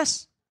up,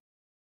 Wes?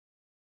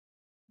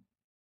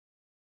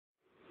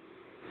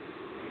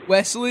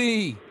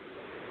 Wesley.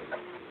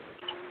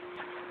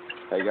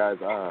 Hey guys,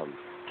 I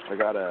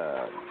got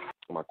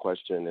my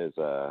question is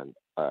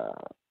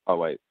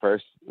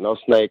first, no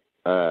snake,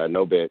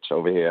 no bitch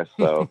over here.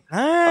 So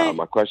right.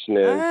 My question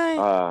is,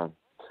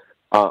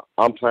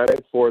 I'm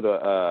planning for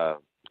the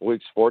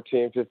weeks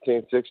 14,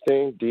 15,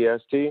 16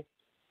 DST.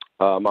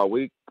 My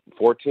week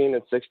 14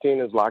 and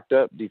 16 is locked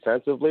up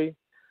defensively,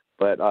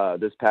 but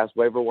this past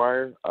waiver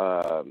wire,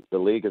 the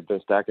league has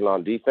been stacking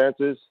on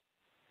defenses,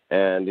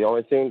 and the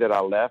only thing that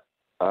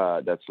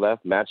that's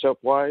left matchup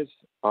wise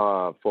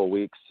for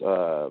weeks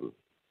 14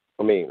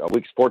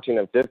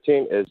 and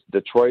 15 is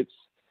Detroit's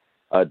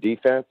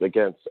defense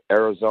against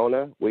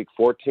Arizona week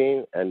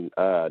 14 and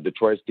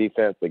Detroit's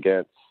defense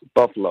against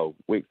Buffalo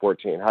week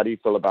 14. How do you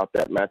feel about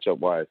that matchup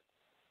wise?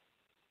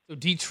 So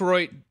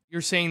Detroit,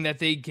 you're saying that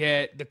they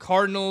get the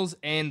Cardinals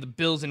and the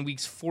Bills in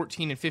weeks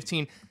 14 and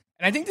 15.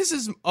 And I think this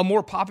is a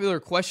more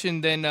popular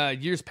question than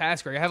years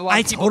past, Greg. I have a lot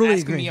of people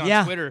asking me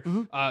on Twitter,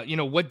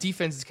 what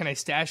defenses can I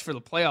stash for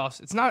the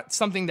playoffs? It's not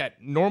something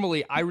that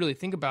normally I really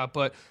think about,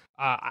 but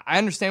I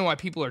understand why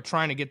people are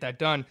trying to get that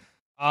done.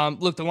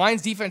 Look, the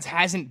Lions defense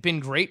hasn't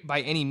been great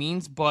by any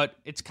means, but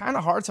it's kind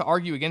of hard to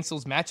argue against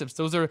those matchups.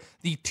 Those are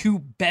the 2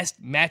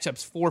 best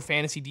matchups for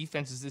fantasy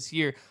defenses this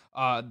year.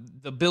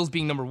 The Bills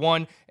being number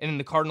 1 and then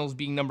the Cardinals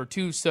being number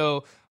 2.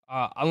 So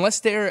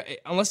unless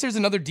there's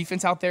another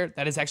defense out there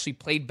that has actually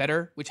played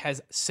better, which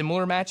has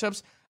similar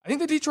matchups, I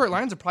think the Detroit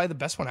Lions are probably the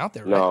best one out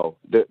there. Right? No,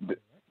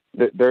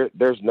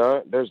 there's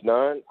none. There's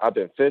none. I've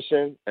been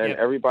fishing, and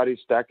everybody's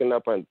stacking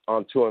up on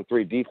 2 and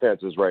 3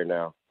 defenses right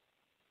now.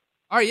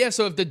 All right, yeah,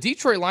 so if the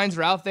Detroit Lions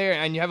are out there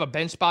and you have a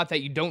bench spot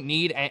that you don't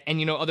need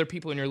and other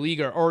people in your league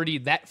are already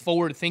that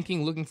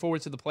forward-thinking, looking forward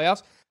to the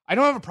playoffs, I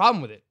don't have a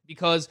problem with it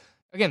because,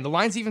 again, the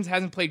Lions defense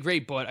hasn't played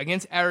great, but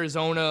against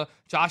Arizona,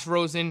 Josh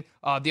Rosen,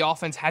 the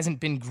offense hasn't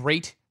been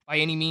great by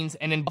any means.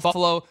 And in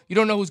Buffalo, you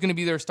don't know who's going to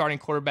be their starting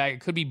quarterback. It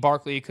could be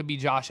Barkley. It could be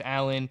Josh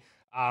Allen.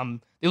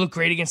 They look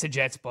great against the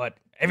Jets, but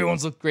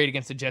everyone's looked great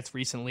against the Jets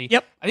recently.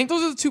 Yep. I think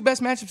those are the 2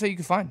 best matchups that you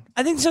can find.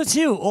 I think so,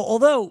 too.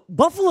 Although,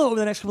 Buffalo over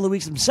the next couple of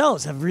weeks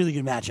themselves have really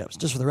good matchups,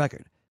 just for the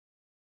record.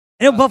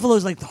 I know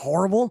Buffalo's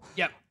horrible.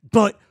 Yep.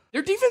 But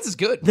their defense is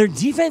good. Their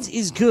defense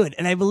is good,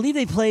 and I believe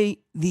they play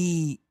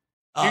the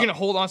You're going to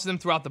hold on to them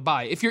throughout the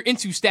bye if you're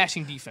into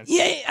stashing defense.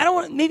 Yeah, I don't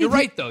want. Maybe You're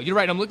right, though. You're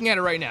right. I'm looking at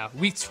it right now.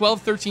 Week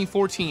 12, 13,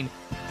 14.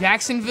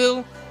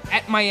 Jacksonville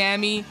at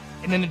Miami,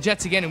 and then the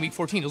Jets again in Week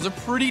 14. Those are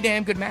pretty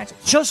damn good matches.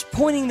 Just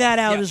pointing that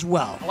out as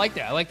well. I like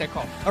that. I like that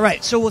call. All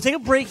right, so we'll take a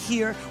break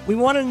here. We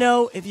want to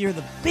know if you're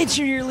the bitch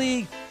in your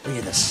league or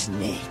you're the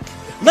snake.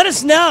 Let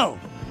us know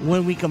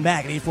when we come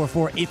back at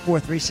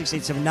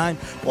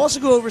 844-843-6879. We'll also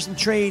go over some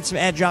trades, some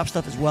ad drop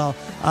stuff as well.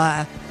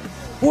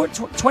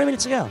 20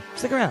 minutes ago.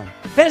 Stick around.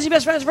 Fantasy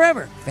Best Friends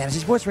Forever. Fantasy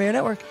Sports Radio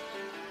Network.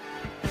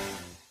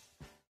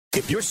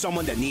 If you're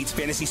someone that needs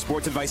fantasy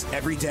sports advice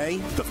every day,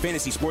 the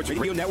Fantasy Sports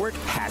Radio Network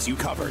has you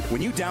covered.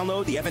 When you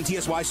download the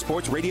FNTSY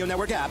Sports Radio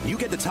Network app, you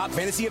get the top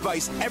fantasy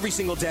advice every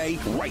single day,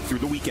 right through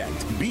the weekend.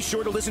 Be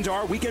sure to listen to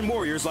our weekend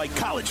warriors like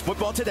College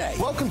Football Today.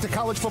 Welcome to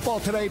College Football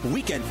Today.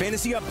 Weekend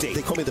Fantasy Update.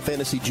 They call me the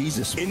Fantasy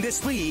Jesus. In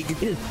this league,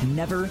 it is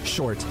never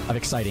short of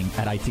exciting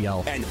at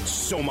ITL. And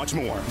so much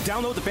more.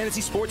 Download the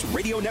Fantasy Sports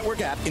Radio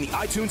Network app in the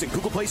iTunes and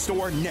Google Play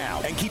Store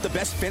now. And keep the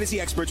best fantasy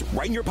experts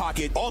right in your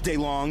pocket all day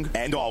long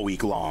and all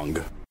week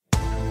long.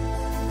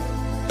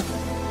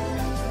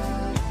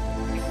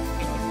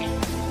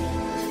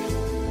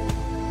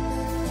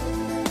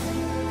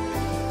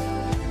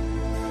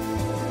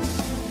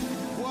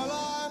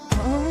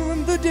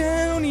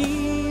 Down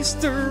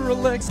Easter,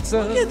 Alexa.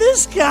 Look at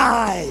this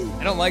guy.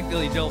 I don't like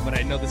Billy Joel, but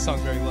I know this song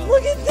very well.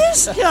 Look at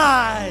this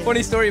guy.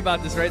 Funny story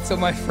about this, right? So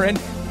my friend,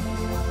 he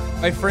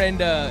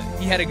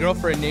had a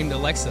girlfriend named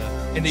Alexa,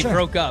 and they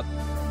broke up.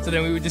 So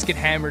then we would just get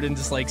hammered and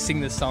just like sing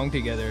this song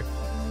together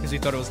because we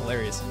thought it was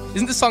hilarious.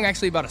 Isn't this song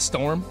actually about a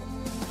storm?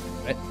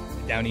 Right?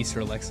 Down Easter,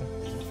 Alexa.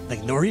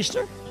 Like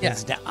nor'easter? Yeah.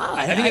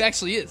 I think it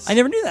actually is. I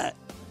never knew that.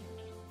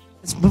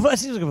 It seems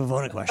like a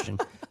Bavona question.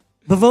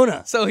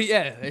 Bavona. So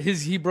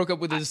he broke up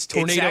with his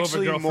tornado of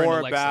a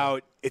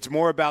girlfriend. It's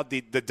more about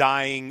the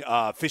dying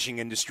fishing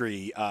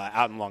industry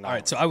out in Long Island. All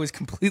right, so I was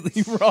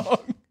completely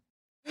wrong.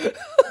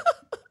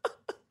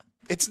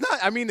 It's not.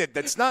 I mean,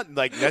 that's not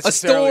like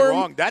necessarily a storm,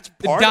 wrong. That's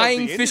the part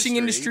dying of the fishing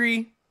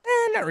industry.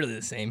 Not really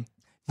the same.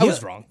 I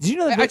was wrong. Did you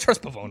know that I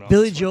trust Bavona.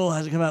 Billy Joel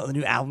hasn't come out with a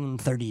new album in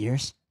 30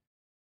 years?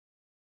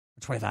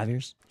 25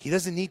 years? He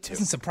doesn't need to.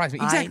 Doesn't surprise me.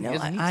 Exactly.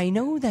 I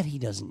know that he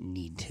doesn't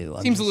need to.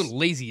 Seems a little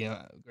lazy,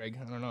 Greg.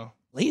 I don't know.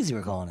 Lazy,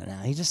 we're calling it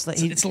now. He just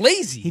it's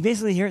lazy. He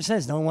basically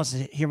says no one wants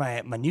to hear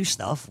my new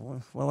stuff.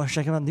 What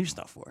should I come out with new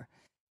stuff for?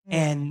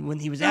 And when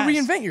he was asked,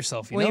 reinvent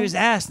yourself. When he was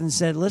asked and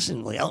said,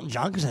 "Listen, Elton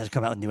John has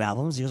come out with new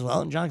albums," he goes, "Well,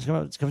 Elton John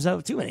comes out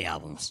with too many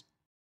albums."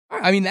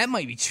 I mean, that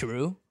might be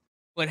true,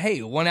 but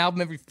hey, one album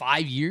every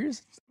 5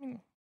 years.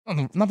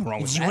 Nothing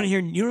wrong with that.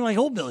 You don't like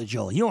old Billy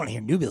Joel. You don't want to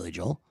hear new Billy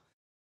Joel.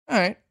 All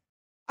right,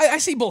 I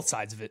see both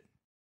sides of it.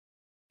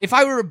 If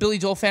I were a Billy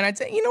Joel fan, I'd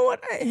say, you know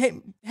what?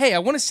 Hey, I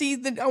want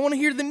to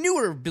hear the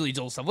newer Billy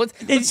Joel stuff.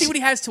 Let's see what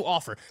he has to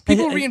offer.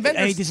 People reinvent.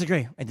 I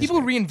disagree. People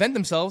reinvent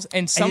themselves,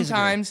 and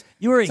sometimes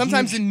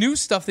the new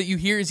stuff that you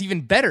hear is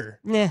even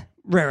better. Yeah,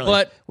 rarely.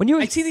 But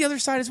I see the other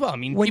side as well. I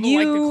mean, when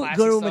people like the classic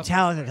go to stuff.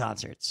 Metallica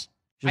concerts,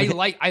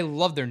 I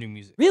love their new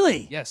music.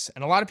 Really? Yes,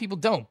 and a lot of people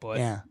don't. But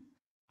yeah,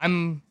 I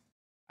don't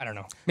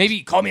know.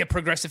 Maybe call me a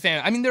progressive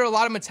fan. I mean, there are a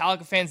lot of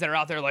Metallica fans that are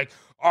out there like,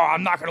 oh,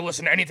 I'm not going to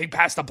listen to anything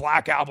past the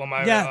Black Album.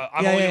 I'm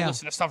only going to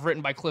listen to stuff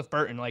written by Cliff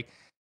Burton. Like,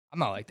 I'm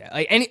not like that.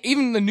 Like,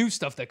 even the new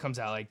stuff that comes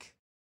out, like,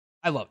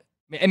 I love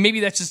it. And maybe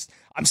that's just,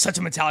 I'm such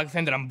a Metallica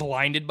fan that I'm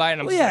blinded by it.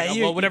 And I'm just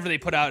like, whatever they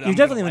put out, you're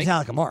definitely a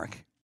Metallica mark.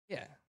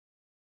 Yeah.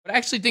 But I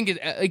actually think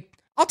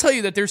I'll tell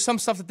you that there's some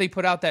stuff that they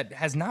put out that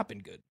has not been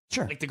good.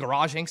 Sure. Like the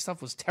Garage Inc.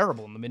 stuff was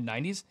terrible in the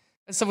mid-90s.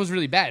 That stuff was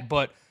really bad.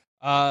 But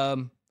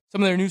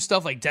some of their new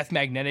stuff, like Death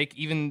Magnetic,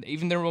 even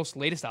their most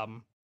latest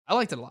album, I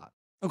liked it a lot.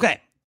 Okay.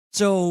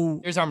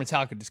 So there's our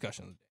Metallica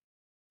discussion of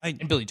the day.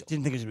 And Billy Joel.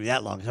 Didn't think it was gonna be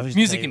that long.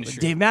 Music industry.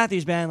 Dave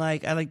Matthews Band, I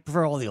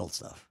prefer all the old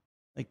stuff.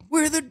 Like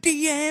we're the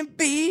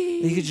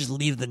DMB. You could just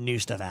leave the new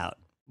stuff out.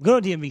 Go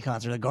to a DMB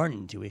concert at the Garden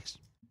in 2 weeks.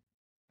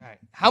 All right.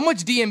 How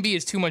much DMB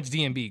is too much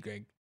DMB,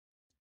 Greg?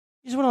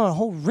 You just went on a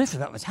whole riff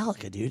about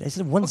Metallica, dude. I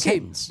said one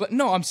sentence. But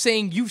no, I'm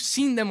saying you've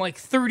seen them like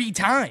 30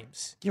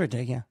 times. Give or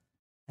take, yeah. How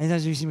many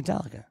times have you seen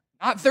Metallica?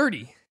 Not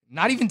 30.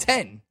 Not even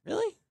 10.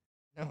 Really?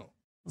 No.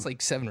 It's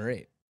like 7 or 8.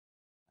 I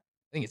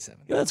think it's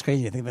 7. You know, that's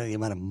crazy to think about the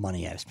amount of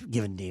money I've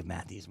given Dave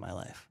Matthews in my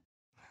life.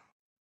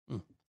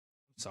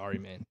 Sorry,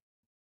 man.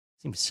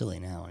 Seems silly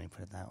now when you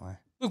put it that way.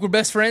 Look, we're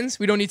best friends.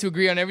 We don't need to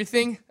agree on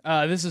everything.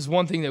 This is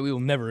one thing that we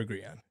will never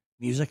agree on.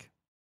 Music?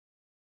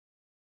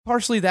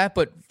 Partially that,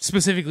 but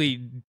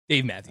specifically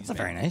Dave Matthews. That's not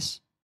very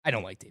nice. I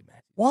don't like Dave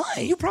Matthews. Why?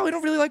 You probably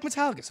don't really like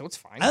Metallica, so it's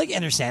fine. I like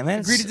Enter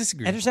Sandman. Agree to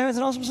disagree. Enter Sandman's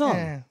an awesome song.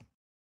 Yeah.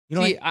 You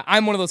know, See,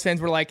 I'm one of those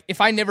fans where, like,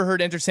 if I never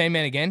heard Enter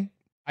Sandman again,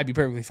 I'd be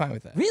perfectly fine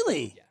with that.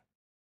 Really? Yeah.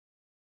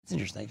 It's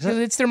interesting.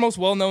 It's their most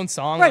well-known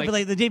song. Right, but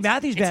like the Dave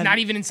Matthews Band. It's not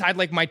even inside,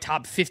 like, my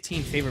top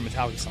 15 favorite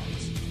Metallica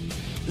songs.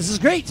 This is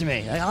great to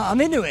me.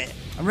 I'm into it.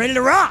 I'm ready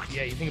to rock.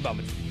 Yeah, you think about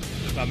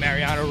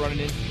Mariano running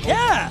in.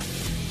 Yeah.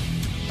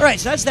 All right,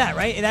 so that's that,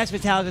 right? And that's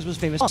Metallica's most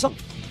famous song.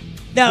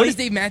 Now, what is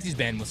Dave Matthews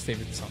Band's most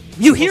favorite song?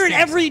 You hear it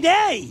every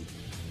day.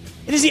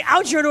 It is the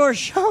outro to our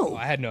show. Oh,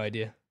 I had no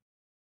idea.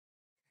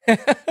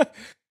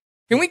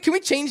 Can we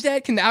change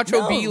that? Can the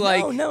outro be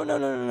like no?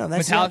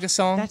 That's Metallica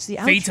song? That's the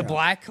outro. Fade to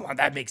Black. Come on,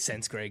 that makes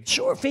sense, Greg.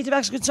 Sure, Fade to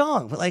Black's a good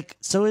song, but like,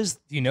 so is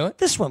Do you know it?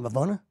 this one,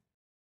 Bavona.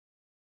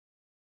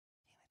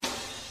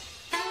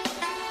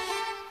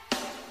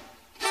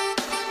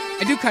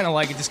 I do kind of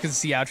like it just because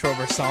it's the outro of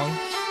our song.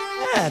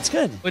 Yeah, it's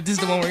good. But this is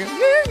the one where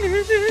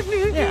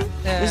Yeah,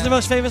 this is the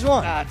most famous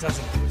one. it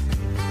doesn't.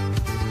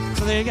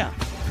 So there you go.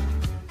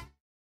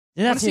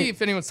 I want to see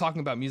if anyone's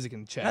talking about music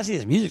in the chat. I see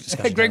this music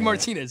discussion. Greg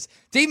Martinez.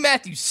 Dave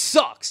Matthews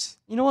sucks.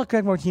 You know what,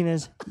 Greg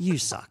Martinez? You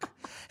suck.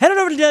 Head on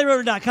over to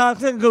dailyroto.com,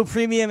 click on Go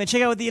Premium, and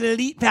check out what the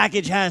Elite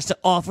package has to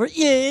offer.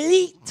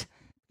 Elite!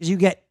 Because you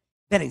get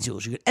betting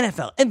tools. You get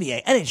NFL,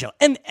 NBA, NHL,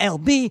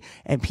 MLB,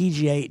 and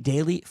PGA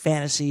Daily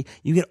Fantasy.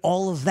 You get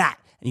all of that.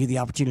 And you get the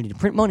opportunity to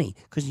print money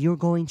because you're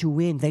going to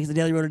win. Thanks to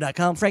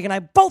dailyroto.com. Frank and I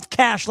both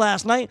cashed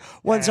last night.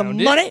 Won some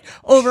money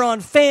over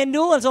on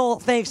FanDuel. That's all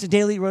thanks to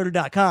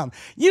dailyroto.com.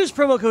 Use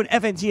promo code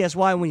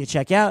FNTSY when you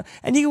check out,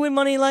 and you can win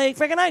money like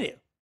Frank and I do. So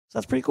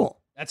that's pretty cool.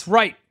 That's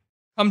right.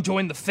 Come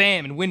join the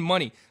fam and win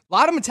money. A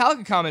lot of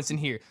Metallica comments in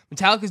here.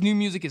 Metallica's new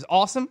music is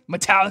awesome.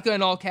 Metallica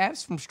in all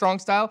caps from Strong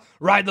Style.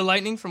 Ride the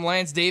Lightning from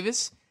Lance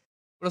Davis.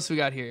 What else we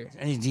got here?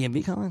 Any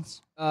DMB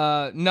comments?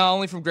 No,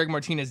 only from Greg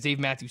Martinez.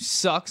 Dave Matthews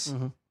sucks.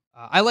 Mm-hmm.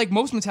 I like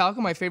most Metallica.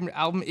 My favorite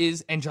album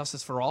is And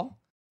Justice for All.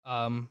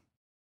 A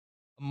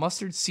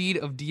mustard seed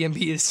of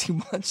DMB is too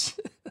much.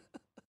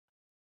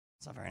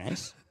 It's not very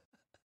nice.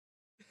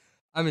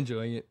 I'm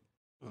enjoying it.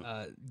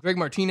 Greg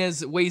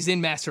Martinez weighs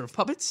in Master of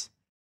Puppets.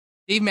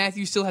 Dave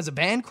Matthews still has a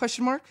band, ?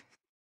 I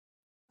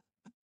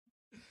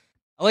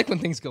like when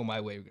things go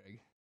my way, Greg.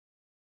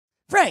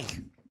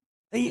 Frank,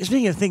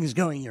 speaking of things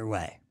going your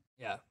way.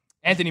 Yeah.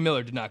 Anthony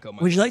Miller did not go my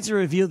way. Would you like to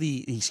reveal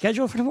the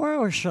schedule for tomorrow,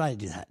 or should I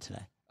do that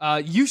today?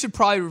 You should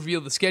probably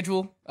reveal the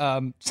schedule.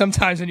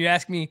 Sometimes when you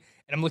ask me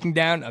and I'm looking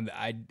down,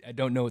 I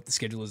don't know what the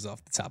schedule is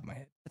off the top of my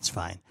head. That's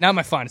fine. Not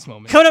my finest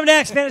moment. Coming up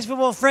next, Fantasy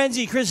Football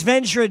Frenzy, Chris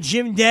Ventura,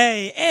 Jim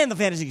Day, and the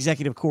fantasy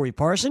executive Corey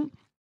Parson.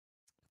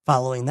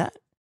 Following that,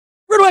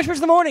 Roto Experts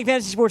in the Morning,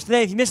 Fantasy Sports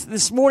Today. If you missed it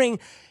this morning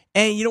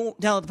and you don't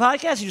download the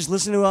podcast, you just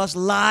listen to us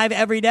live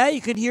every day,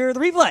 you could hear the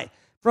replay.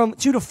 From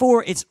 2 to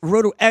 4, it's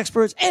Roto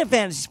Experts and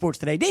Fantasy Sports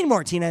Today. Dane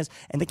Martinez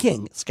and the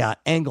King, Scott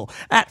Engel.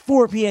 At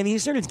 4 p.m.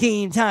 Eastern, it's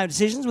Game Time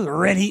Decisions with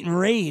Red Heat and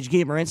Rage.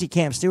 Gabe Morency,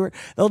 Cam Stewart.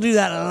 They'll do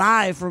that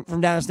live from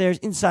downstairs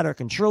inside our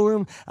control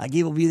room.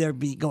 Gabe will be there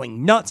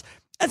going nuts.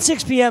 At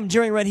 6 p.m.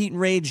 during Red Heat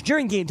and Rage,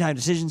 during Game Time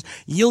Decisions,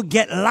 you'll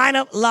get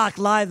Lineup Lock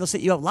Live. They'll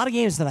set you up a lot of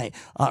games tonight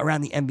around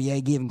the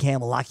NBA. Gabe and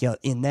Cam will lock you out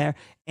in there.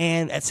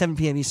 And at 7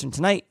 p.m. Eastern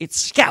tonight, it's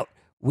Scout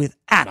with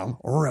Adam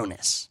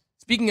Ronis.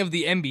 Speaking of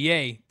the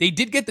NBA, they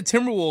did get the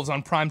Timberwolves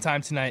on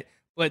primetime tonight,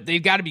 but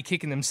they've got to be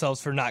kicking themselves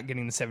for not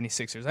getting the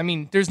 76ers. I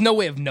mean, there's no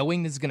way of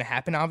knowing this is going to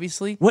happen,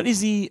 obviously. What is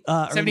the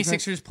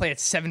 76ers play at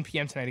 7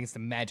 p.m. tonight against the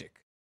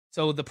Magic.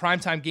 So the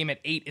primetime game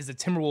at 8 is the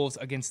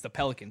Timberwolves against the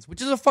Pelicans, which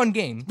is a fun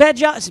game. Bad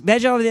job of the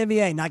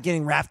NBA not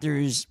getting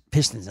Raptors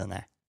Pistons on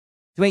there.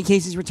 Dwayne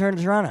Casey's return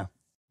to Toronto.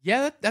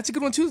 Yeah, that's a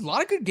good one, too. A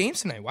lot of good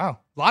games tonight. Wow.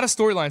 A lot of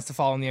storylines to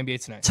follow in the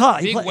NBA tonight.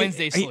 Todd, Big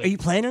Wednesday slate. Are you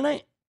playing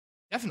tonight?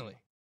 Definitely.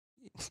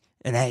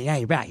 And then, yeah,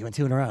 you're back. You went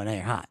 2 in a row. Now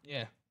you're hot.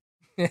 Yeah.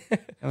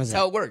 That's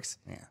how it works.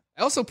 Yeah.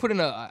 I also put in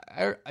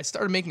I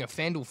started making a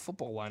FanDuel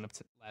football lineup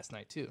last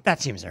night, too.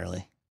 That seems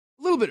early.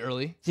 A little bit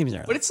early. Seems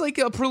early. But it's like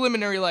a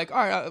preliminary, like, all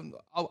right,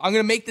 I'm going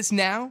to make this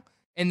now,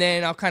 and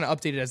then I'll kind of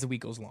update it as the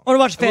week goes along. I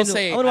want to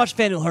watch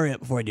FanDuel hurry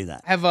up before I do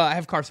that. I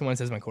have Carson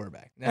Wentz as my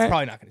quarterback. That's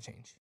probably not going to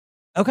change.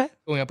 Okay.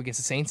 Going up against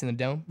the Saints in the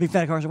Dome. Big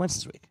fan of Carson Wentz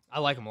this week. I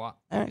like him a lot.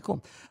 All right,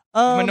 cool. He's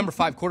my number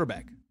 5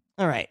 quarterback.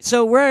 All right,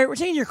 so we're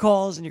taking your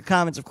calls and your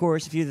comments, of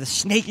course. If you're the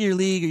snake of your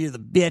league or you're the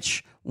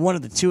bitch, one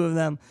of the two of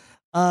them.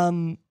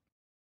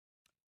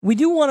 We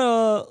do want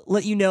to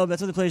let you know about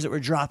some of the players that were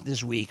dropped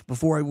this week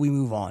before we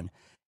move on.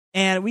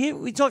 And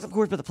we talked, of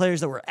course, about the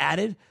players that were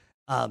added.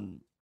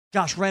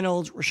 Josh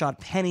Reynolds, Rashad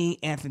Penny,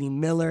 Anthony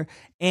Miller.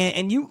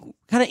 And you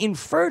kind of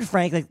inferred,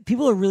 Frank, like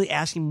people are really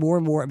asking more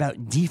and more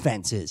about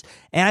defenses.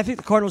 And I think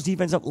the Cardinals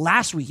defense up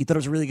last week, you thought it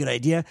was a really good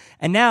idea.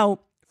 And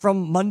now,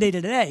 from Monday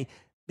to today,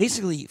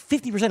 basically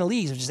 50% of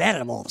leagues have just added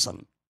them all of a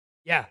sudden.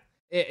 Yeah.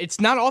 It's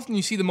not often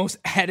you see the most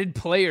added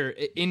player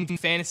in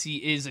fantasy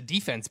is a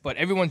defense, but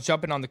everyone's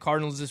jumping on the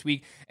Cardinals this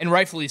week, and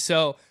rightfully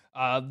so.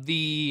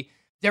 The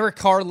Derek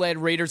Carr-led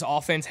Raiders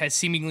offense has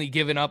seemingly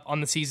given up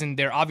on the season.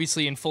 They're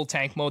obviously in full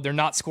tank mode. They're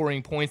not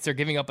scoring points. They're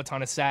giving up a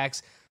ton of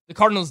sacks. The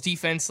Cardinals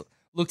defense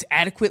looked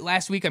adequate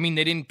last week. I mean,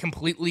 they didn't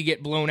completely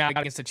get blown out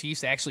against the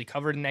Chiefs. They actually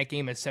covered in that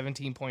game as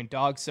 17-point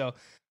dogs. So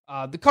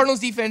the Cardinals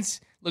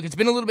defense, look, it's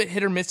been a little bit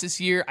hit or miss this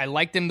year. I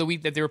liked them the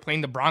week that they were playing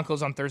the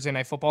Broncos on Thursday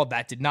Night Football.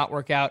 That did not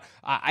work out.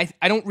 I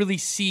don't really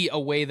see a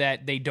way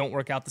that they don't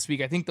work out this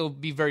week. I think they'll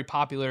be very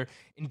popular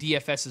in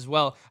DFS as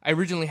well. I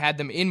originally had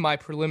them in my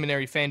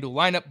preliminary FanDuel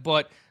lineup,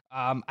 but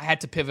I had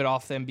to pivot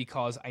off them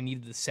because I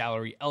needed the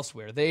salary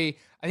elsewhere. I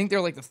think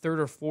they're like the 3rd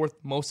or 4th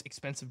most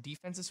expensive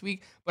defense this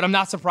week, but I'm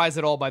not surprised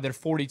at all by their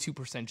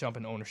 42% jump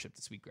in ownership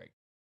this week, Greg.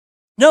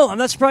 No, I'm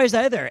not surprised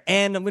either.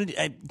 And I'm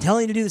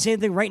telling you to do the same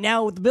thing right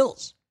now with the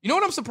Bills. You know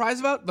what I'm surprised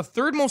about? The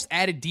 3rd most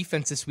added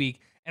defense this week,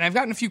 And I've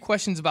gotten a few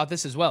questions about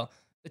this as well.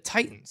 The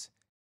Titans.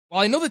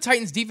 While I know the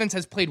Titans defense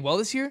has played well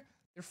this year,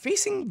 they're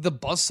facing the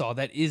buzzsaw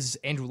that is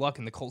Andrew Luck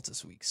and the Colts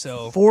this week.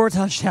 So 4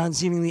 touchdowns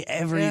seemingly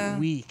every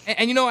week.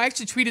 And I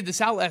actually tweeted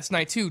this out last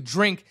night too.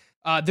 Drink,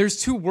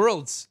 there's 2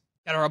 worlds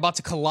that are about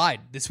to collide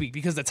this week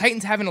because the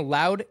Titans haven't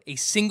allowed a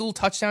single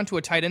touchdown to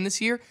a tight end this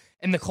year,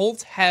 and the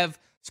Colts have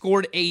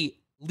scored a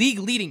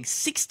league-leading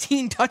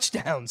 16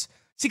 touchdowns,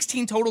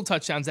 16 total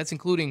touchdowns. That's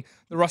including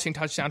the rushing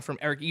touchdown from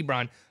Eric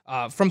Ebron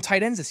from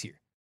tight ends this year.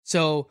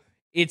 So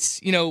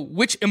it's,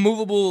 which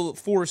immovable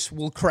force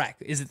will crack?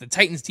 Is it the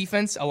Titans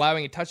defense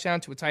allowing a touchdown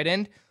to a tight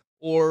end,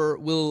 or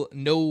will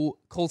no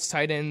Colts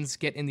tight ends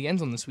get in the end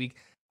zone this week?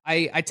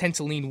 I tend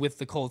to lean with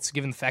the Colts,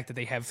 given the fact that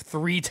they have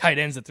 3 tight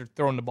ends that they're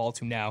throwing the ball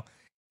to now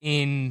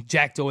in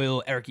Jack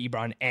Doyle, Eric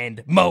Ebron,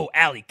 and Mo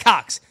Alley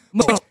Cox.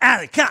 Mo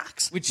Alley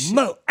Cox.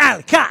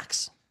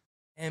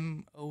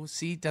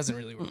 M-O-C doesn't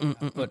really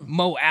work, but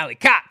Mo Alley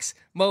Cox.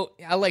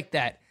 I like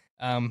that.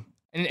 And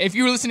if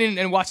you were listening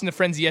and watching the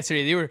Frenzy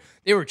yesterday,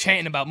 they were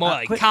chanting about Mo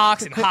Alley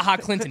Cox and Ha Ha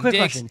Clinton Dix.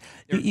 Question.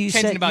 They were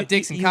chanting about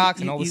Dix and Cox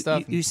and all this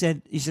stuff. You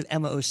said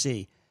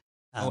M-O-C.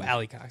 Oh,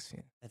 Alley Cox.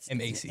 Yeah. That's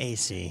M-A-C.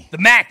 A-C. The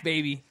Mac,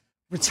 baby.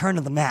 Return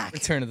of the Mac.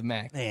 Return of the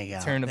Mac. There you go.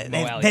 Return of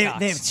Mo Alley Cox.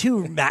 They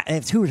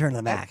have two Return of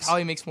the Macs. That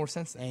probably makes more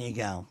sense then. There you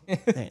go.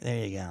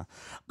 there you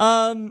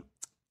go.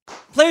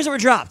 Players that were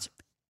dropped.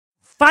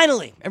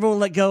 Finally, everyone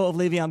let go of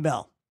Le'Veon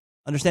Bell.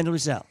 Understandably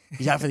so.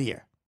 He's out for the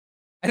year.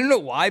 I don't know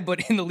why,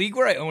 but in the league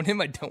where I own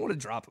him, I don't want to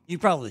drop him. You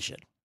probably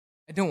should.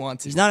 I don't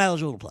want to. He's not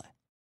eligible to play.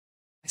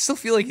 I still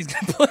feel like he's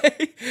going to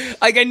play.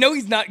 I know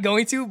he's not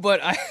going to, but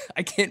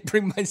I can't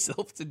bring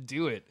myself to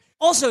do it.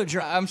 Also,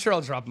 I'm sure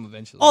I'll drop him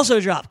eventually. Also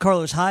dropped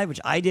Carlos Hyde, which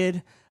I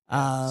did.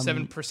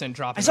 7%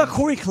 drop. I saw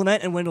Corey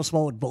Clement and Wendell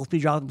Small would both be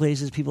dropping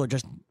places. People are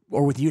just,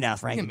 or with you now,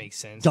 Frank. It makes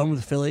sense. Done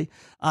with Philly.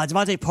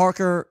 Devontae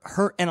Parker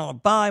hurt and on a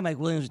bye. Mike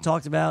Williams we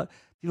talked about.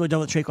 People are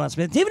done with Traquan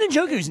Smith. David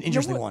Njoku is an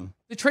interesting one.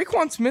 The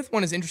Traquan Smith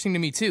one is interesting to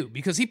me too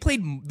because he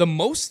played the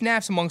most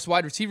snaps amongst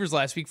wide receivers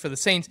last week for the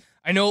Saints.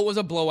 I know it was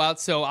a blowout,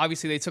 so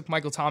obviously they took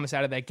Michael Thomas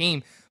out of that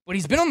game, but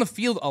he's been on the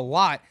field a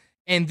lot.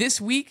 And this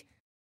week,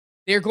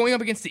 they're going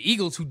up against the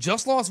Eagles, who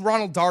just lost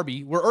Ronald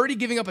Darby. We're already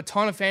giving up a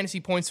ton of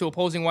fantasy points to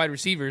opposing wide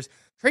receivers.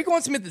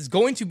 Traquan Smith is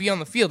going to be on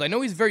the field. I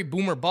know he's very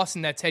boomer bust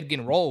in that Ted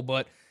Ginn role,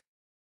 but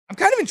I'm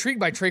kind of intrigued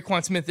by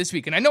Traquan Smith this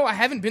week. And I know I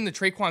haven't been the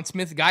Traquan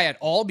Smith guy at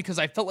all because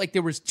I felt like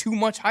there was too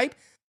much hype.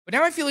 But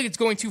now I feel like it's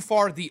going too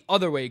far the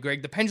other way,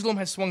 Greg. The pendulum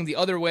has swung the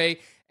other way.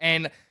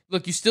 And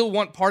look, you still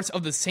want parts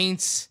of the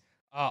Saints'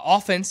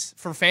 offense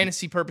for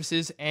fantasy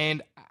purposes.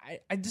 And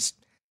I just,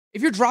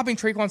 if you're dropping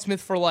Traquan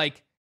Smith for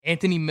like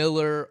Anthony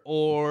Miller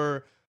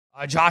or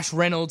Josh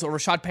Reynolds or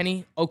Rashad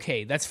Penny,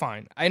 okay, that's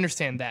fine. I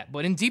understand that.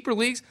 But in deeper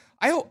leagues,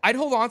 I'd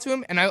hold on to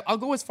him. And I'll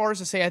go as far as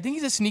to say I think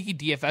he's a sneaky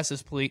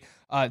DFS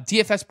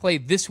play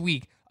this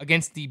week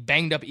against the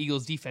banged-up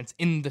Eagles defense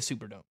in the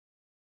Superdome.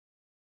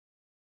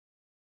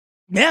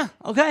 Yeah,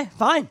 okay,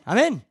 fine. I'm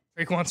in.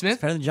 Traquan Smith?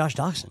 It's better than Josh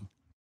Doxson.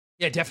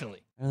 Yeah,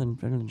 definitely. Better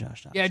than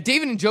Josh Doxson. Yeah,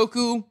 David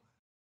Njoku,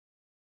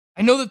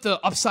 I know that the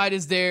upside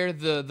is there,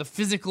 the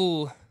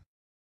physical,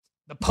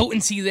 the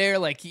potency there.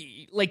 Like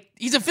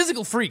he's a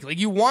physical freak. Like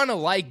you want to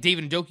like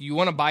David Njoku. You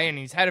want to buy in.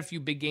 He's had a few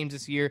big games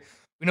this year.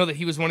 We know that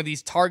he was one of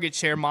these target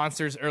share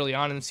monsters early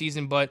on in the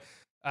season, but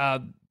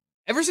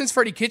ever since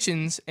Freddie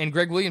Kitchens and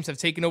Greg Williams have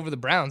taken over the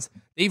Browns,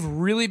 they've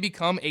really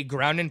become a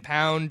ground and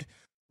pound,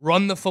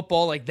 run the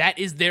football. Like that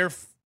is their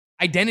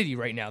identity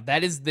right now.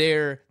 That is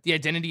the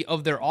identity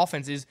of their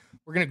offense is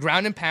we're going to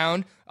ground and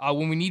pound.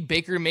 When we need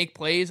Baker to make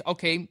plays,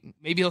 okay,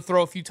 maybe he'll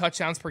throw a few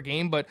touchdowns per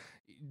game, but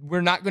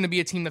we're not going to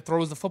be a team that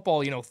throws the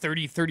football,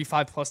 30,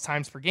 35 plus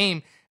times per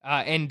game.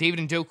 And David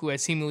Njoku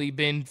has seemingly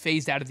been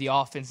phased out of the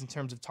offense in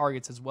terms of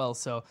targets as well.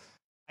 So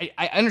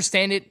I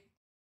understand it.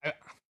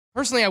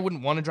 Personally, I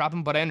wouldn't want to drop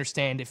him, but I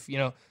understand if, you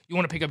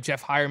want to pick up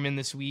Jeff Hireman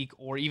this week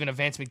or even a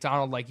Vance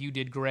McDonald like you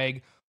did,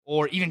 Greg,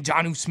 or even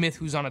Jonnu Smith,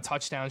 who's on a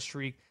touchdown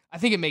streak. I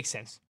think it makes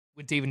sense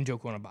with David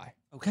Njoku on a bye.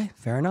 Okay,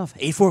 fair enough.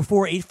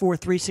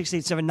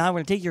 844-843-6879. We're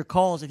going to take your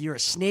calls if you're a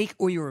snake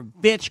or you're a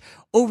bitch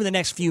over the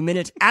next few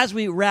minutes as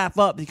we wrap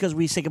up because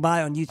we say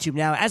goodbye on YouTube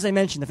now. As I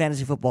mentioned, the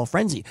Fantasy Football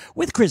Frenzy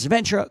with Chris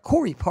Ventura,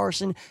 Corey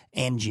Parson,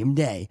 and Jim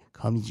Day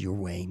comes your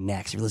way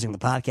next. If you're listening to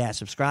the podcast,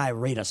 subscribe,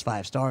 rate us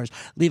 5 stars,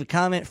 leave a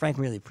comment. Frank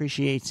really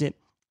appreciates it.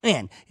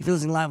 And if you're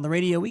listening live on the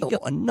radio, we go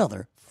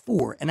another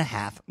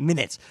 4.5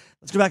 minutes.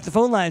 Let's go back to the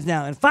phone lines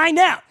now and find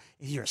out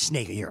if you're a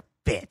snake or you're a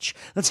bitch.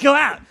 Let's go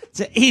out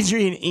to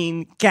Adrian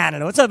in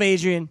Canada. What's up,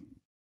 Adrian?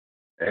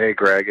 Hey,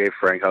 Greg. Hey,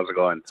 Frank. How's it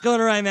going? It's going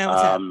all right, man.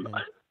 What's happening?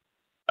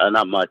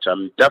 Not much.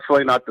 I'm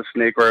definitely not the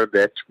snake or a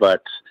bitch,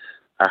 but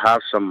I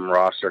have some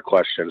roster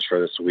questions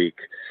for this week.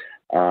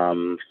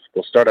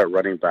 We'll start at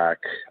running back.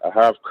 I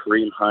have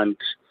Kareem Hunt,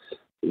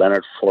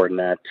 Leonard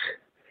Fournette,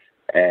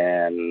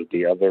 and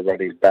the other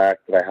running back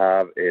that I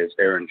have is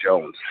Aaron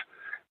Jones.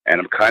 And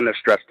I'm kind of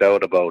stressed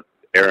out about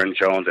Aaron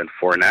Jones and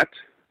Fournette.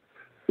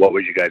 What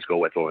would you guys go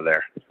with over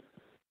there?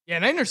 Yeah,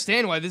 and I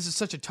understand why this is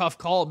such a tough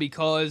call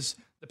because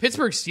The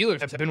Pittsburgh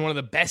Steelers have been one of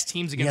the best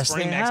teams against Yes,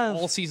 running they backs have.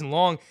 all season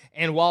long.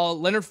 And while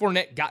Leonard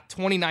Fournette got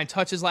 29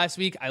 touches last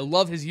week, I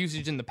love his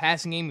usage in the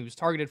passing game. He was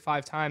targeted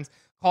 5 times,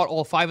 caught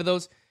all 5 of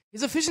those.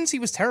 His efficiency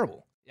was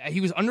terrible.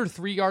 He was under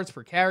 3 yards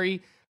per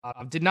carry.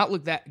 Did not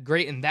look that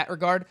great in that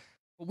regard.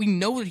 But we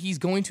know that he's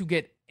going to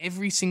get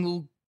every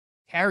single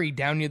carry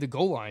down near the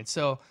goal line.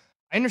 So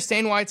I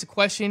understand why it's a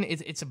question.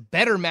 It's a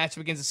better matchup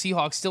against the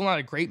Seahawks. Still not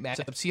a great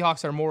matchup. The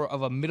Seahawks are more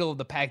of a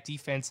middle-of-the-pack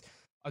defense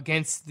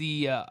against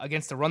the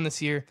run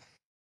this year.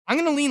 I'm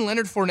going to lean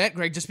Leonard Fournette,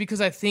 Greg, just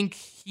because I think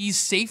he's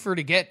safer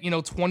to get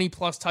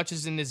 20-plus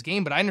touches in this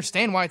game. But I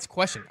understand why it's a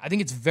question. I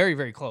think it's very,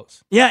 very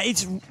close. Yeah,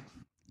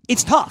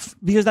 it's tough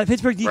because that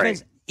Pittsburgh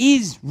defense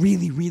is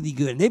really, really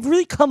good. They've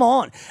really come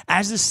on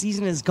as the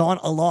season has gone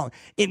along.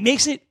 It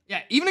makes it...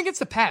 Yeah, even against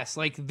the pass,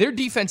 like, their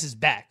defense is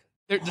back.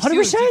 The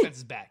Steelers' defense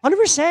is back.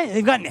 100%.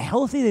 They've gotten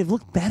healthy. They've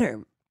looked better.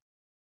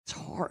 It's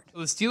hard. So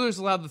the Steelers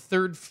allowed the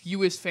 3rd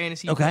fewest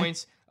fantasy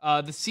points.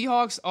 The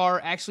Seahawks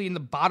are actually in the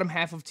bottom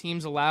half of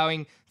teams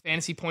allowing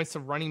fantasy points to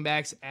running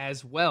backs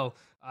as well.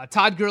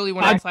 Todd Gurley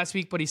went off last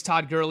week, but he's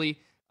Todd Gurley.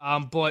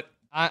 But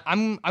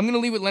I'm going to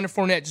leave with Leonard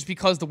Fournette just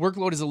because the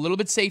workload is a little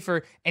bit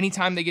safer.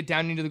 Anytime they get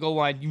down into the goal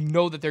line, you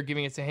know that they're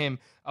giving it to him.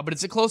 But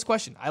it's a close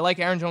question. I like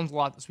Aaron Jones a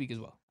lot this week as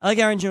well. I like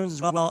Aaron Jones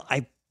as well.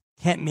 I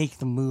can't make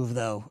the move,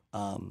 though.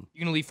 You're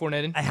going to leave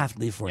Fournette in? I have to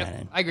leave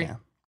Fournette in. I agree. Yeah.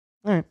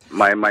 All right.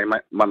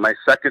 My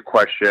second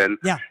question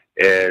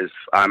is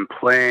I'm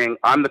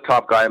the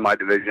top guy in my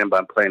division, but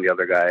I'm playing the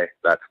other guy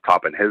that's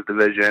top in his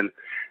division,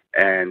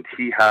 and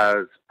he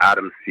has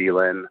Adam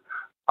Thielen.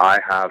 I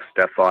have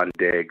Stephon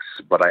Diggs,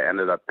 but I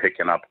ended up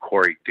picking up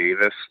Corey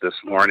Davis this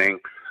morning.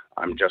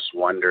 I'm just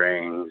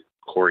wondering,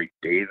 Corey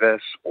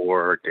Davis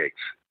or Diggs?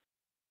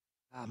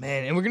 Oh,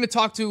 man, and we're gonna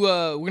talk to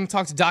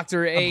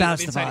Dr. A about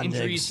of Inside Stephon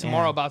Injuries Diggs,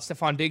 tomorrow about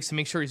Stephon Diggs to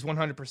make sure he's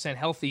 100%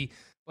 healthy.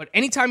 But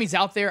anytime he's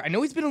out there, I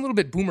know he's been a little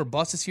bit boomer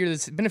bust this year.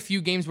 There's been a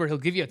few games where he'll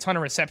give you a ton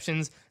of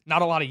receptions,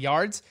 not a lot of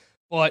yards.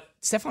 But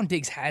Stephon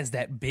Diggs has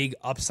that big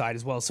upside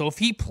as well. So if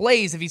he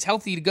plays, if he's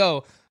healthy to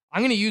go,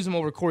 I'm going to use him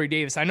over Corey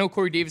Davis. I know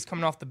Corey Davis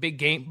coming off the big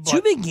game. But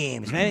 2 big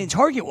games, man.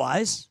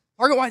 Target-wise.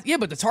 Target-wise, yeah,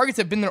 but the targets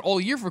have been there all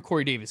year for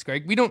Corey Davis,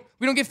 Greg. We don't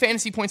get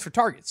fantasy points for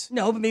targets.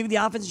 No, but maybe the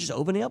offense is just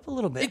opening up a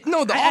little bit. The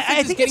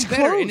offense is getting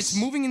better, close. and it's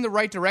moving in the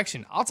right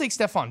direction. I'll take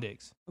Stephon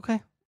Diggs.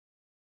 Okay.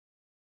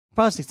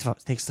 Probably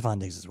take Stephon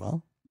Diggs as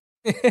well.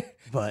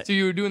 But so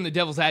you were doing the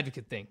devil's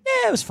advocate thing.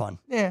 Yeah, it was fun.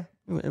 Yeah.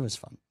 It was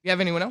fun. You have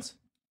anyone else?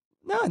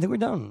 No, I think we're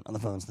done on the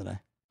phones today.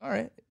 All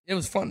right. It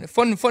was fun.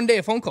 Fun day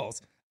of phone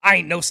calls. I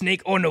ain't no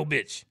snake or no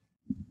bitch.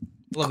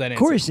 Love that answer.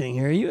 Corey's sitting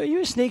here. Are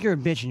you a snake or a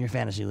bitch in your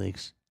fantasy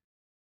leagues?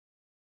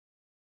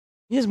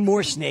 He has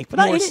more snake, but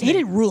he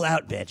didn't rule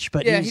out bitch.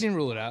 But yeah, he didn't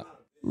rule it out.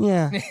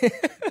 Yeah.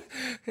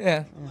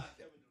 Yeah.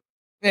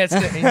 Yeah,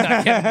 he's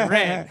not Kevin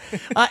Durant.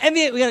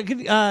 NBA, we got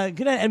a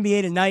good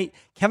NBA tonight.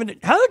 How did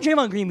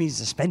Draymond Green be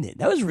suspended?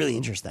 That was really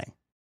interesting.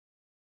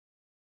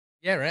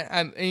 Yeah, right.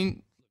 I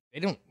mean,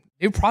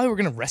 they probably were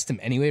going to arrest him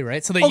anyway,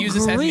 right? So they use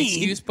this as an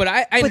excuse. But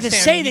I understand. But to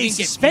say they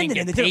suspended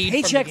him, they took a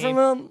paycheck from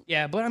him.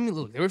 Yeah, but I mean,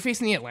 look, they were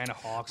facing the Atlanta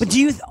Hawks. But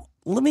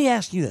let me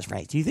ask you this,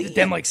 right? Do you think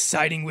them like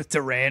siding with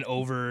Durant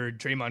over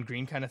Draymond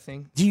Green kind of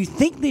thing? Do you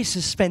think they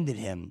suspended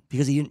him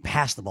because he didn't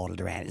pass the ball to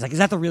Durant? Is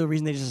that the real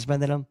reason they just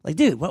suspended him? Like,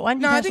 dude, why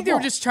didn't you pass I think they were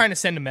just trying to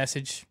send a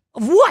message.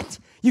 Of what?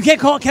 You can't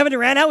call Kevin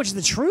Durant out, which is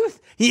the truth?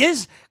 He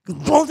is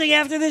bolting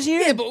after this year?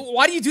 Yeah, but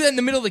why do you do that in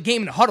the middle of the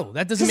game in a huddle?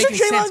 That doesn't make any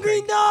sense. Draymond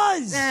Green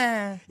does.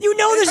 Nah. You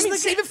know this. I mean,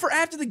 save it for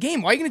after the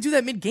game. Why are you going to do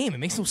that mid-game? It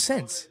makes no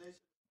sense.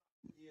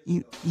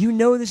 You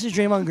know this is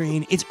Draymond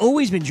Green. It's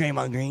always been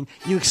Draymond Green.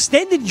 You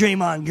extended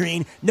Draymond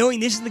Green knowing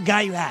this is the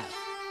guy you have.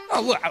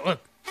 Oh,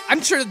 look.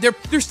 I'm sure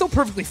they're still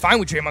perfectly fine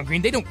with Draymond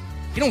Green. They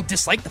don't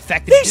dislike the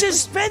fact that they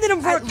suspended him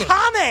for a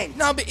comment.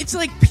 No, but it's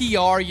like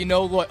PR,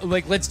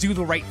 like let's do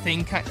the right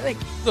thing.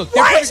 Look,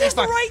 why is this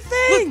the right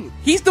thing? Look,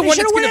 he's the one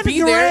that's going to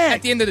be there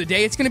at the end of the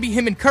day. It's going to be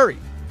him and Curry.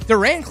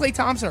 Durant and Klay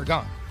Thompson are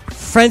gone.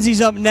 Frenzy's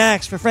up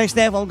next. For Frank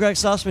Stanfield, I'm Greg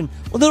Sussman.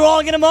 We'll do it all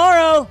again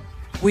tomorrow.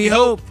 We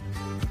hope.